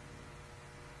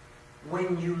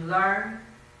when you learn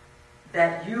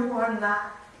that you are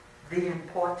not the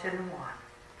important one.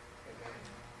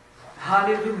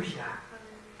 Hallelujah.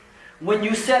 When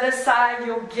you set aside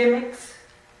your gimmicks,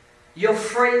 your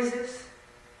phrases,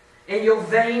 and your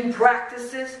vain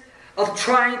practices of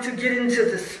trying to get into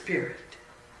the Spirit.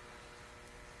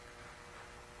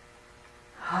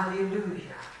 Hallelujah.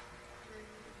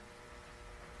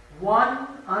 One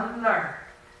unlearned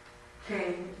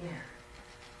came in.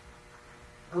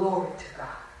 Glory to God.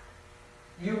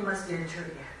 You must enter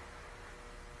in.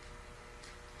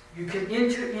 You can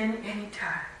enter in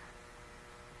anytime.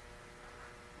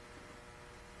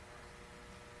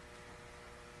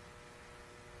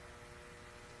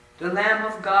 The Lamb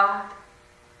of God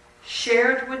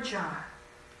shared with John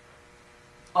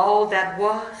all that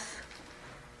was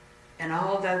and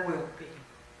all that will be.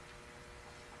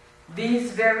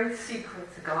 These very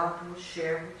secrets God will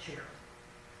share with you.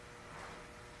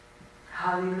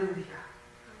 Hallelujah.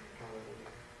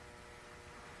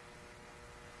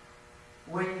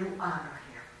 When you honor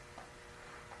Him.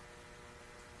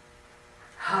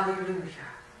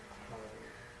 Hallelujah.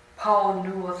 Paul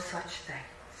knew of such things.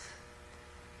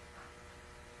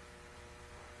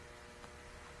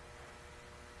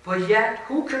 But yet,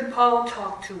 who can Paul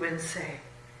talk to and say,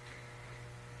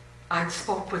 I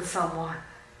spoke with someone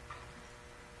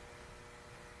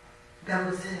that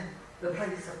was in the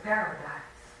place of paradise?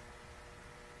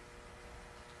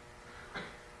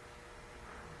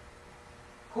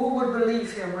 Who would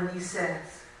believe him when he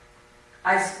says,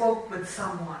 I spoke with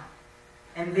someone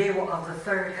and they were of the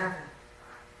third heaven?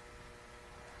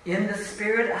 In the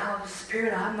Spirit, out of the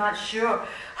Spirit, I'm not sure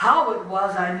how it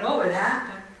was. I know it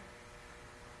happened.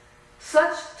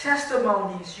 Such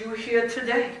testimonies you hear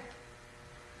today.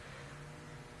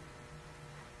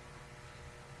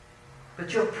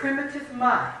 But your primitive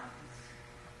minds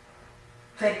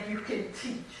think you can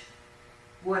teach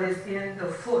what is in the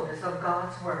fullness of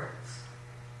God's words.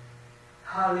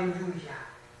 Hallelujah.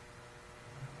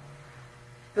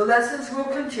 The lessons will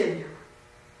continue.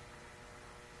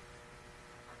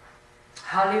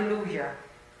 Hallelujah.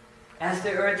 As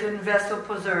the earthen vessel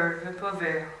preserve and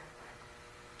prevail.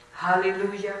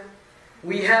 Hallelujah.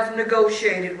 We have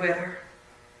negotiated with her.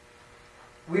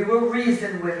 We will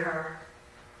reason with her.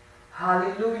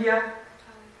 Hallelujah.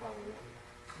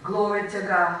 Glory to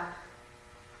God.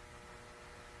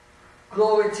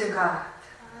 Glory to God.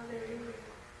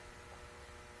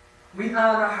 We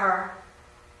honor her.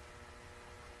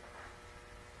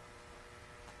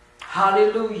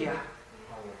 Hallelujah.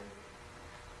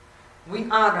 We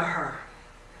honor her.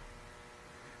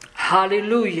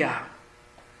 Hallelujah.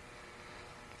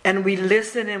 And we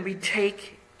listen and we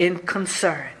take in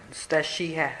concerns that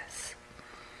she has.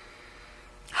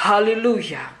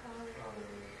 Hallelujah.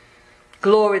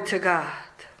 Glory to God.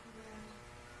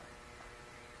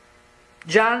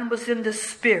 John was in the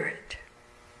Spirit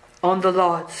on the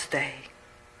Lord's Day.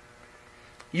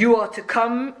 You are to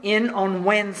come in on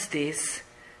Wednesdays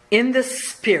in the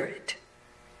Spirit.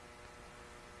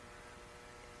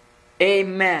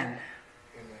 Amen.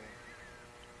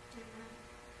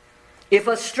 If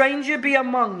a stranger be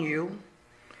among you,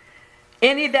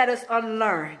 any that is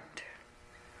unlearned,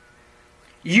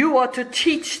 you are to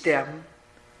teach them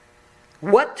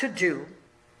what to do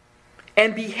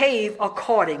and behave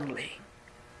accordingly.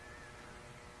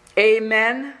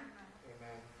 Amen. Amen.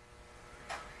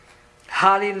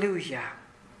 Hallelujah.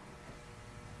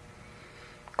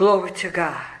 Glory to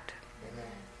God.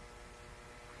 Amen.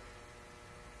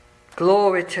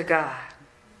 Glory to God.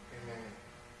 Amen.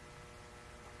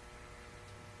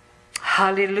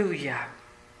 Hallelujah.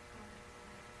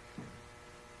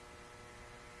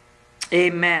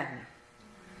 Amen.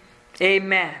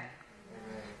 Amen.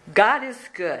 God is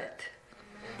good.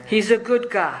 He's a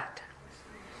good God.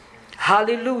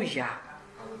 Hallelujah.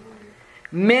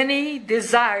 Many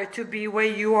desire to be where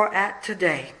you are at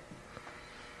today.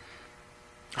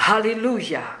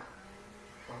 Hallelujah.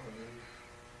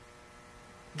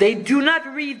 They do not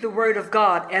read the Word of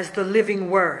God as the living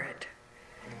Word.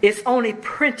 It's only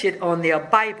printed on their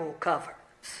Bible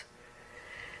covers.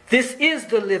 This is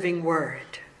the living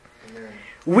Word.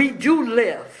 We do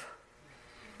live.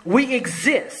 We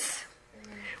exist.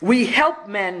 We help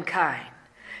mankind.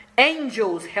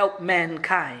 Angels help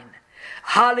mankind.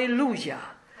 Hallelujah.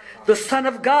 The Son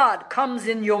of God comes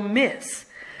in your midst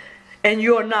and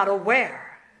you're not aware.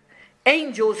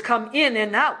 Angels come in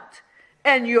and out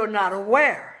and you're not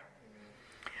aware.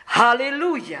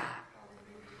 Hallelujah.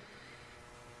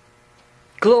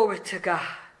 Glory to God.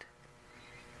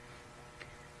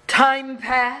 Time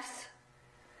passed.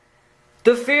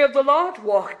 The fear of the Lord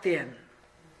walked in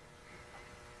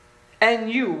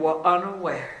and you were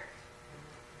unaware.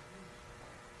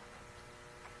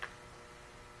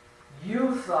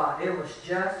 You thought it was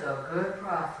just a good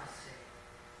prophecy.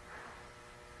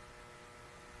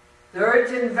 The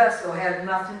earthen vessel had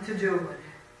nothing to do with it.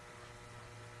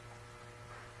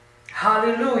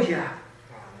 Hallelujah.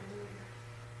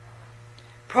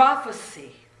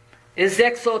 Prophecy is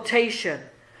exhortation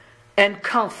and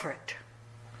comfort.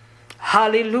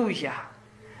 Hallelujah.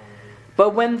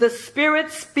 But when the Spirit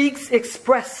speaks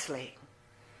expressly,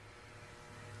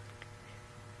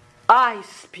 I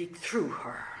speak through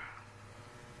her.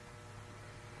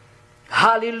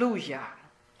 Hallelujah.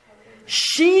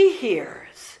 She hears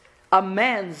a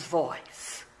man's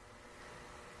voice.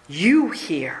 You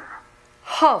hear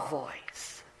her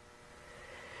voice.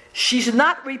 She's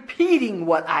not repeating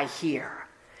what I hear.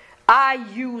 I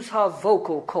use her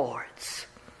vocal cords.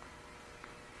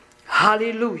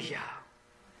 Hallelujah.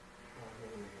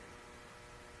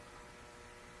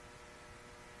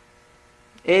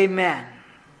 Amen.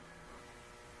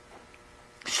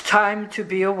 It's time to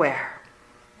be aware.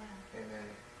 Amen.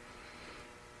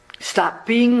 Stop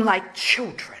being like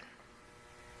children.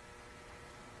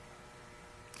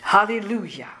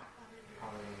 Hallelujah.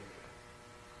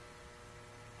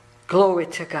 Glory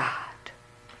to God.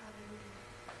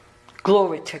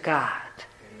 Glory to God.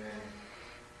 Amen.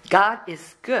 God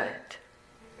is good.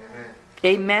 Amen.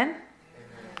 Amen. Amen.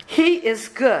 He is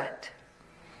good.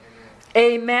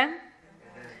 Amen. Amen.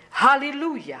 Hallelujah.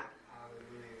 Hallelujah.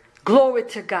 Glory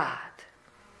to God.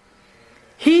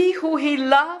 He who he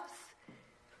loves,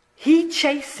 he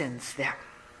chastens them.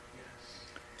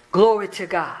 Glory to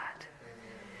God.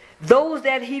 Those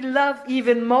that he loves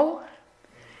even more,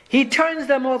 he turns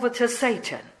them over to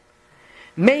Satan.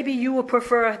 Maybe you would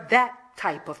prefer that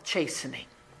type of chastening.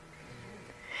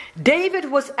 David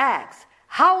was asked,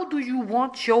 how do you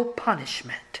want your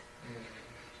punishment?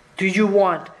 Do you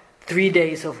want 3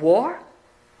 days of war?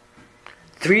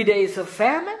 3 days of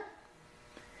famine?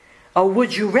 Or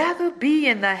would you rather be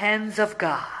in the hands of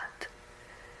God?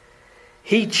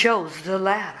 He chose the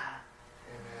latter.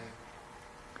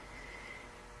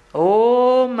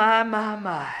 Oh, my.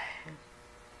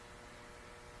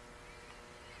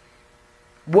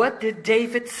 What did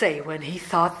David say when he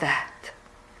thought that?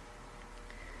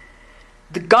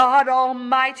 The God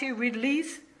Almighty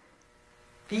released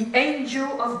the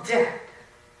angel of death.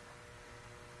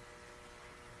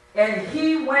 And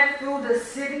he went through the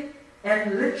city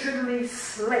and literally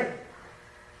slayed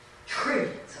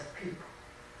trillions of people.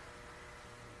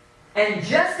 And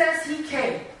just as he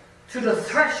came to the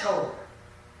threshold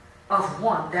of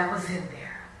one that was in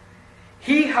there,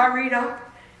 he hurried up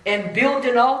and built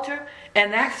an altar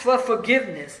and asked for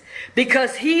forgiveness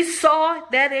because he saw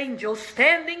that angel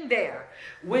standing there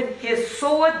with his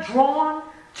sword drawn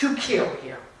to kill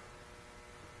him.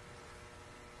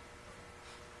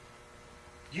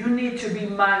 You need to be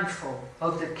mindful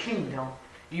of the kingdom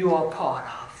you are part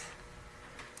of.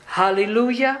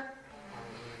 Hallelujah.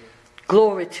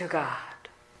 Glory to God.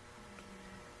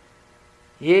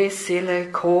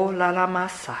 Yesile ko la la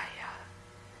Messiah.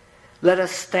 Let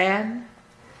us stand.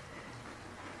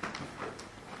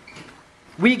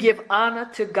 We give honor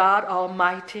to God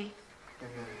Almighty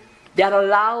that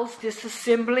allows this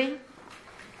assembly.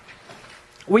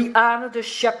 We honor the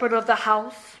shepherd of the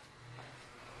house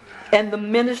and the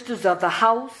ministers of the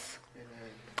house.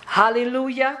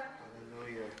 Hallelujah.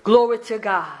 Hallelujah. Glory to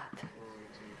God.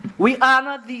 We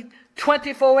honor the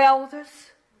 24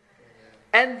 elders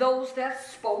and those that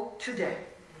spoke today.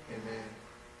 Amen.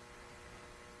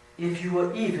 If you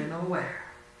were even aware.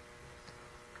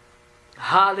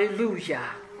 Hallelujah.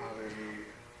 Hallelujah.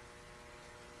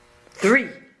 3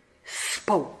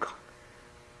 spoke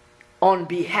on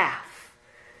behalf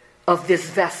of this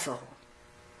vessel.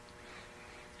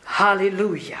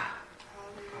 Hallelujah. Hallelujah.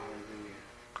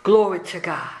 Glory to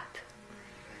God.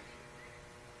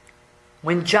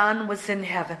 When John was in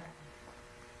heaven,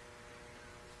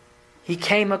 he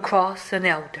came across an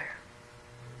elder,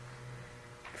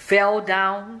 fell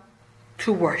down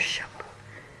to worship,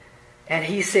 and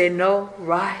he said, "No,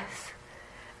 rise.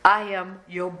 I am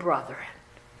your brethren."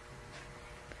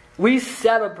 We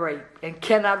celebrate and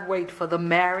cannot wait for the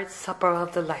marriage supper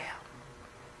of the Lamb.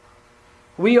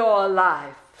 We are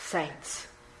alive, saints.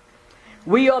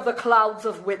 We are the clouds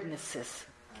of witnesses.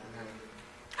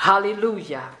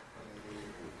 Hallelujah.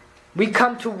 We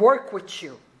come to work with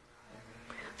you.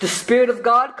 The Spirit of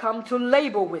God come to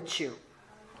labor with you.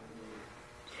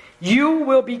 You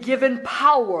will be given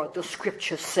power, the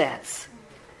scripture says,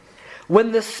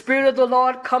 when the Spirit of the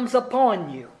Lord comes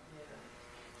upon you.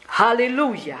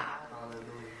 Hallelujah.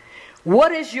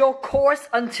 What is your course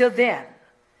until then?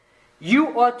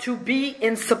 You are to be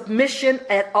in submission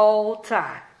at all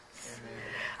times.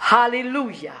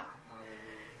 Hallelujah.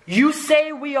 You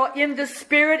say we are in the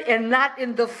Spirit and not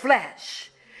in the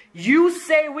flesh. You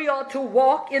say we are to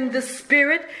walk in the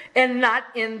Spirit and not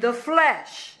in the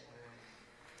flesh.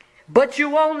 But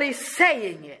you only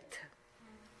saying it.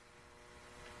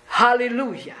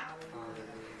 Hallelujah.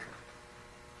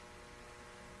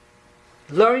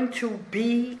 Learn to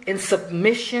be in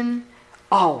submission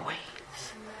always.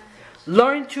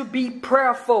 Learn to be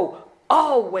prayerful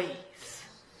always.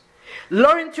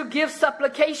 Learn to give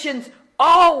supplications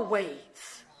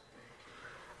always.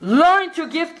 Learn to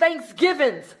give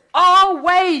thanksgivings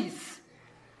always.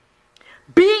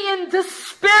 Be in the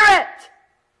Spirit.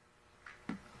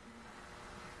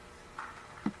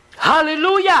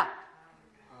 Hallelujah.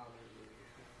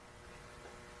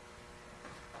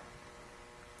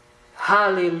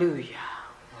 Hallelujah.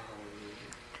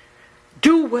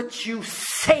 Do what you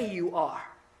say you are.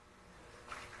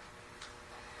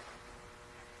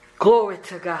 Glory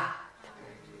to God.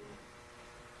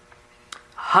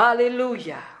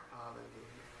 Hallelujah.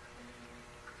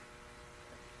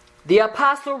 The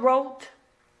apostle wrote,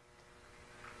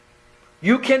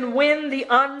 you can win the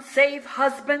unsaved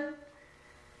husband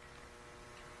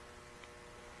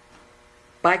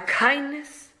by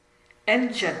kindness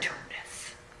and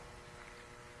gentleness.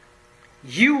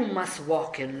 You must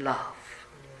walk in love.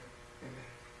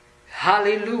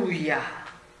 Hallelujah.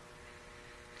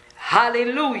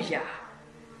 Hallelujah.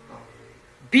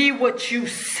 Be what you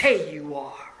say you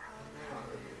are.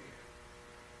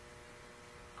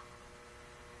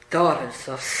 Daughters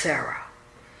of Sarah.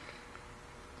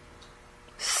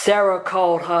 Sarah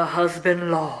called her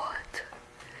husband Lord.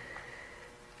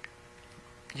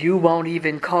 You won't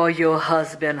even call your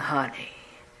husband honey.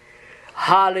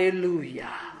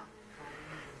 Hallelujah.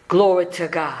 Glory to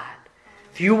God.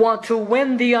 If you want to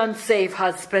win the unsaved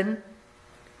husband,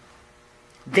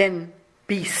 then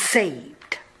be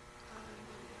saved.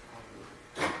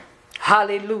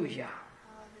 Hallelujah.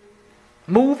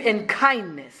 Move in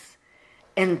kindness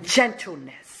and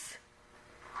gentleness.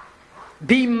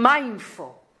 Be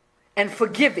mindful and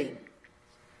forgiving.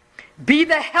 Be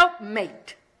the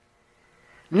helpmate,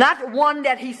 not one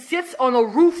that he sits on a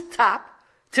rooftop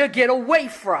to get away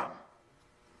from.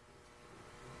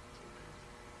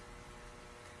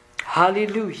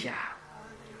 Hallelujah.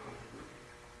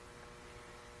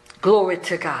 Glory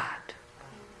to God.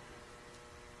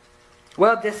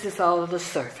 Well, this is all of the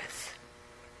service.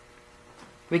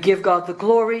 We give God the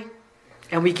glory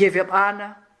and we give him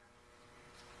honor.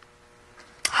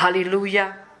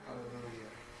 Hallelujah.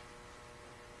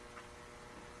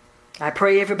 I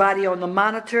pray everybody on the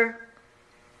monitor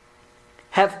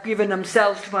have given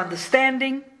themselves to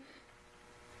understanding.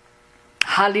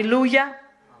 Hallelujah.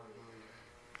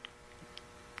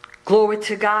 Glory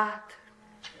to God.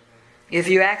 If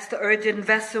you ask the earthen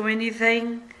vessel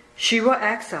anything, she will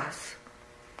ask us,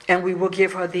 and we will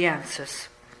give her the answers.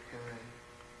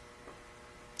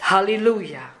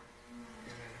 Hallelujah.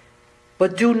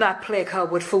 But do not plague her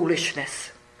with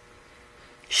foolishness.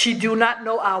 She do not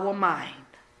know our mind,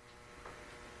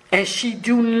 and she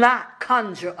do not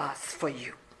conjure us for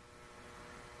you.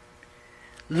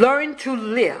 Learn to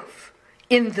live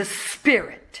in the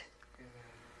Spirit.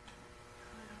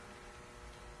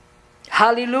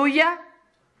 Hallelujah.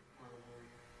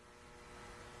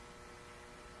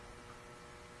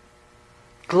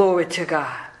 Glory to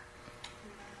God.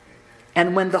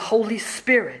 And when the Holy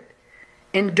Spirit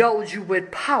indulge you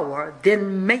with power,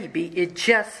 then maybe it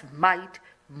just might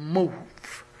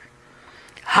move.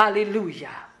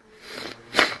 Hallelujah.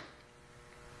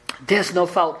 There's no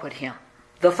fault with him.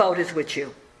 The fault is with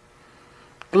you.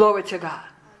 Glory to God.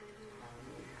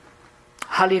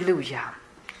 Hallelujah.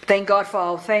 Thank God for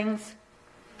all things.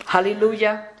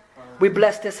 Hallelujah. We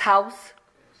bless this house.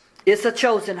 It's a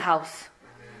chosen house.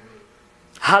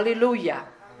 Hallelujah.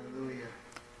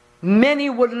 Many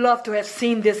would love to have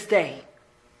seen this day.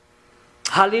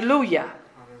 Hallelujah.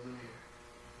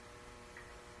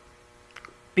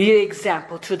 Be an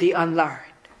example to the unlearned.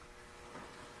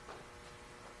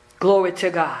 Glory to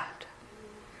God.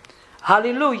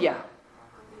 Hallelujah.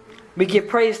 We give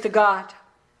praise to God.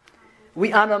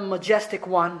 We honor the majestic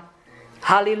one.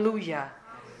 Hallelujah.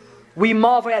 We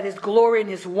marvel at his glory and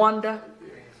his wonder.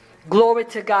 Glory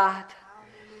to God.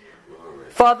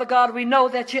 Father God, we know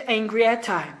that you're angry at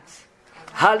times.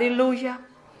 Hallelujah.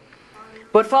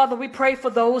 But Father, we pray for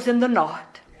those in the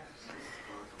north.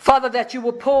 Father, that you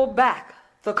will pull back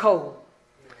the coal.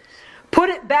 Put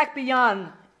it back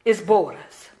beyond its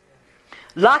borders.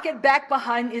 Lock it back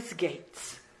behind its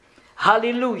gates.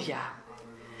 Hallelujah.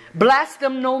 Blast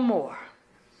them no more.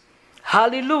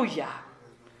 Hallelujah.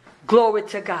 Glory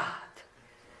to God.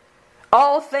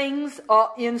 All things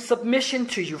are in submission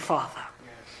to you, Father.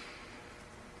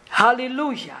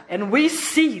 Hallelujah. And we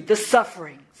see the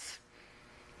sufferings.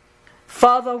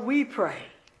 Father, we pray,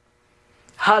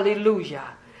 hallelujah,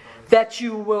 that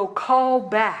you will call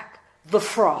back the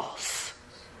frost.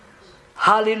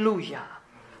 Hallelujah.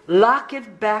 Lock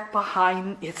it back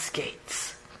behind its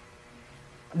gates.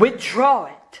 Withdraw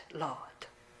it, Lord.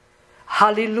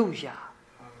 Hallelujah.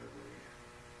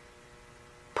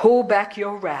 Pull back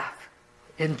your wrath.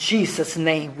 In Jesus'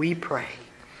 name we pray.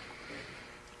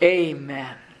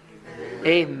 Amen.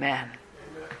 Amen.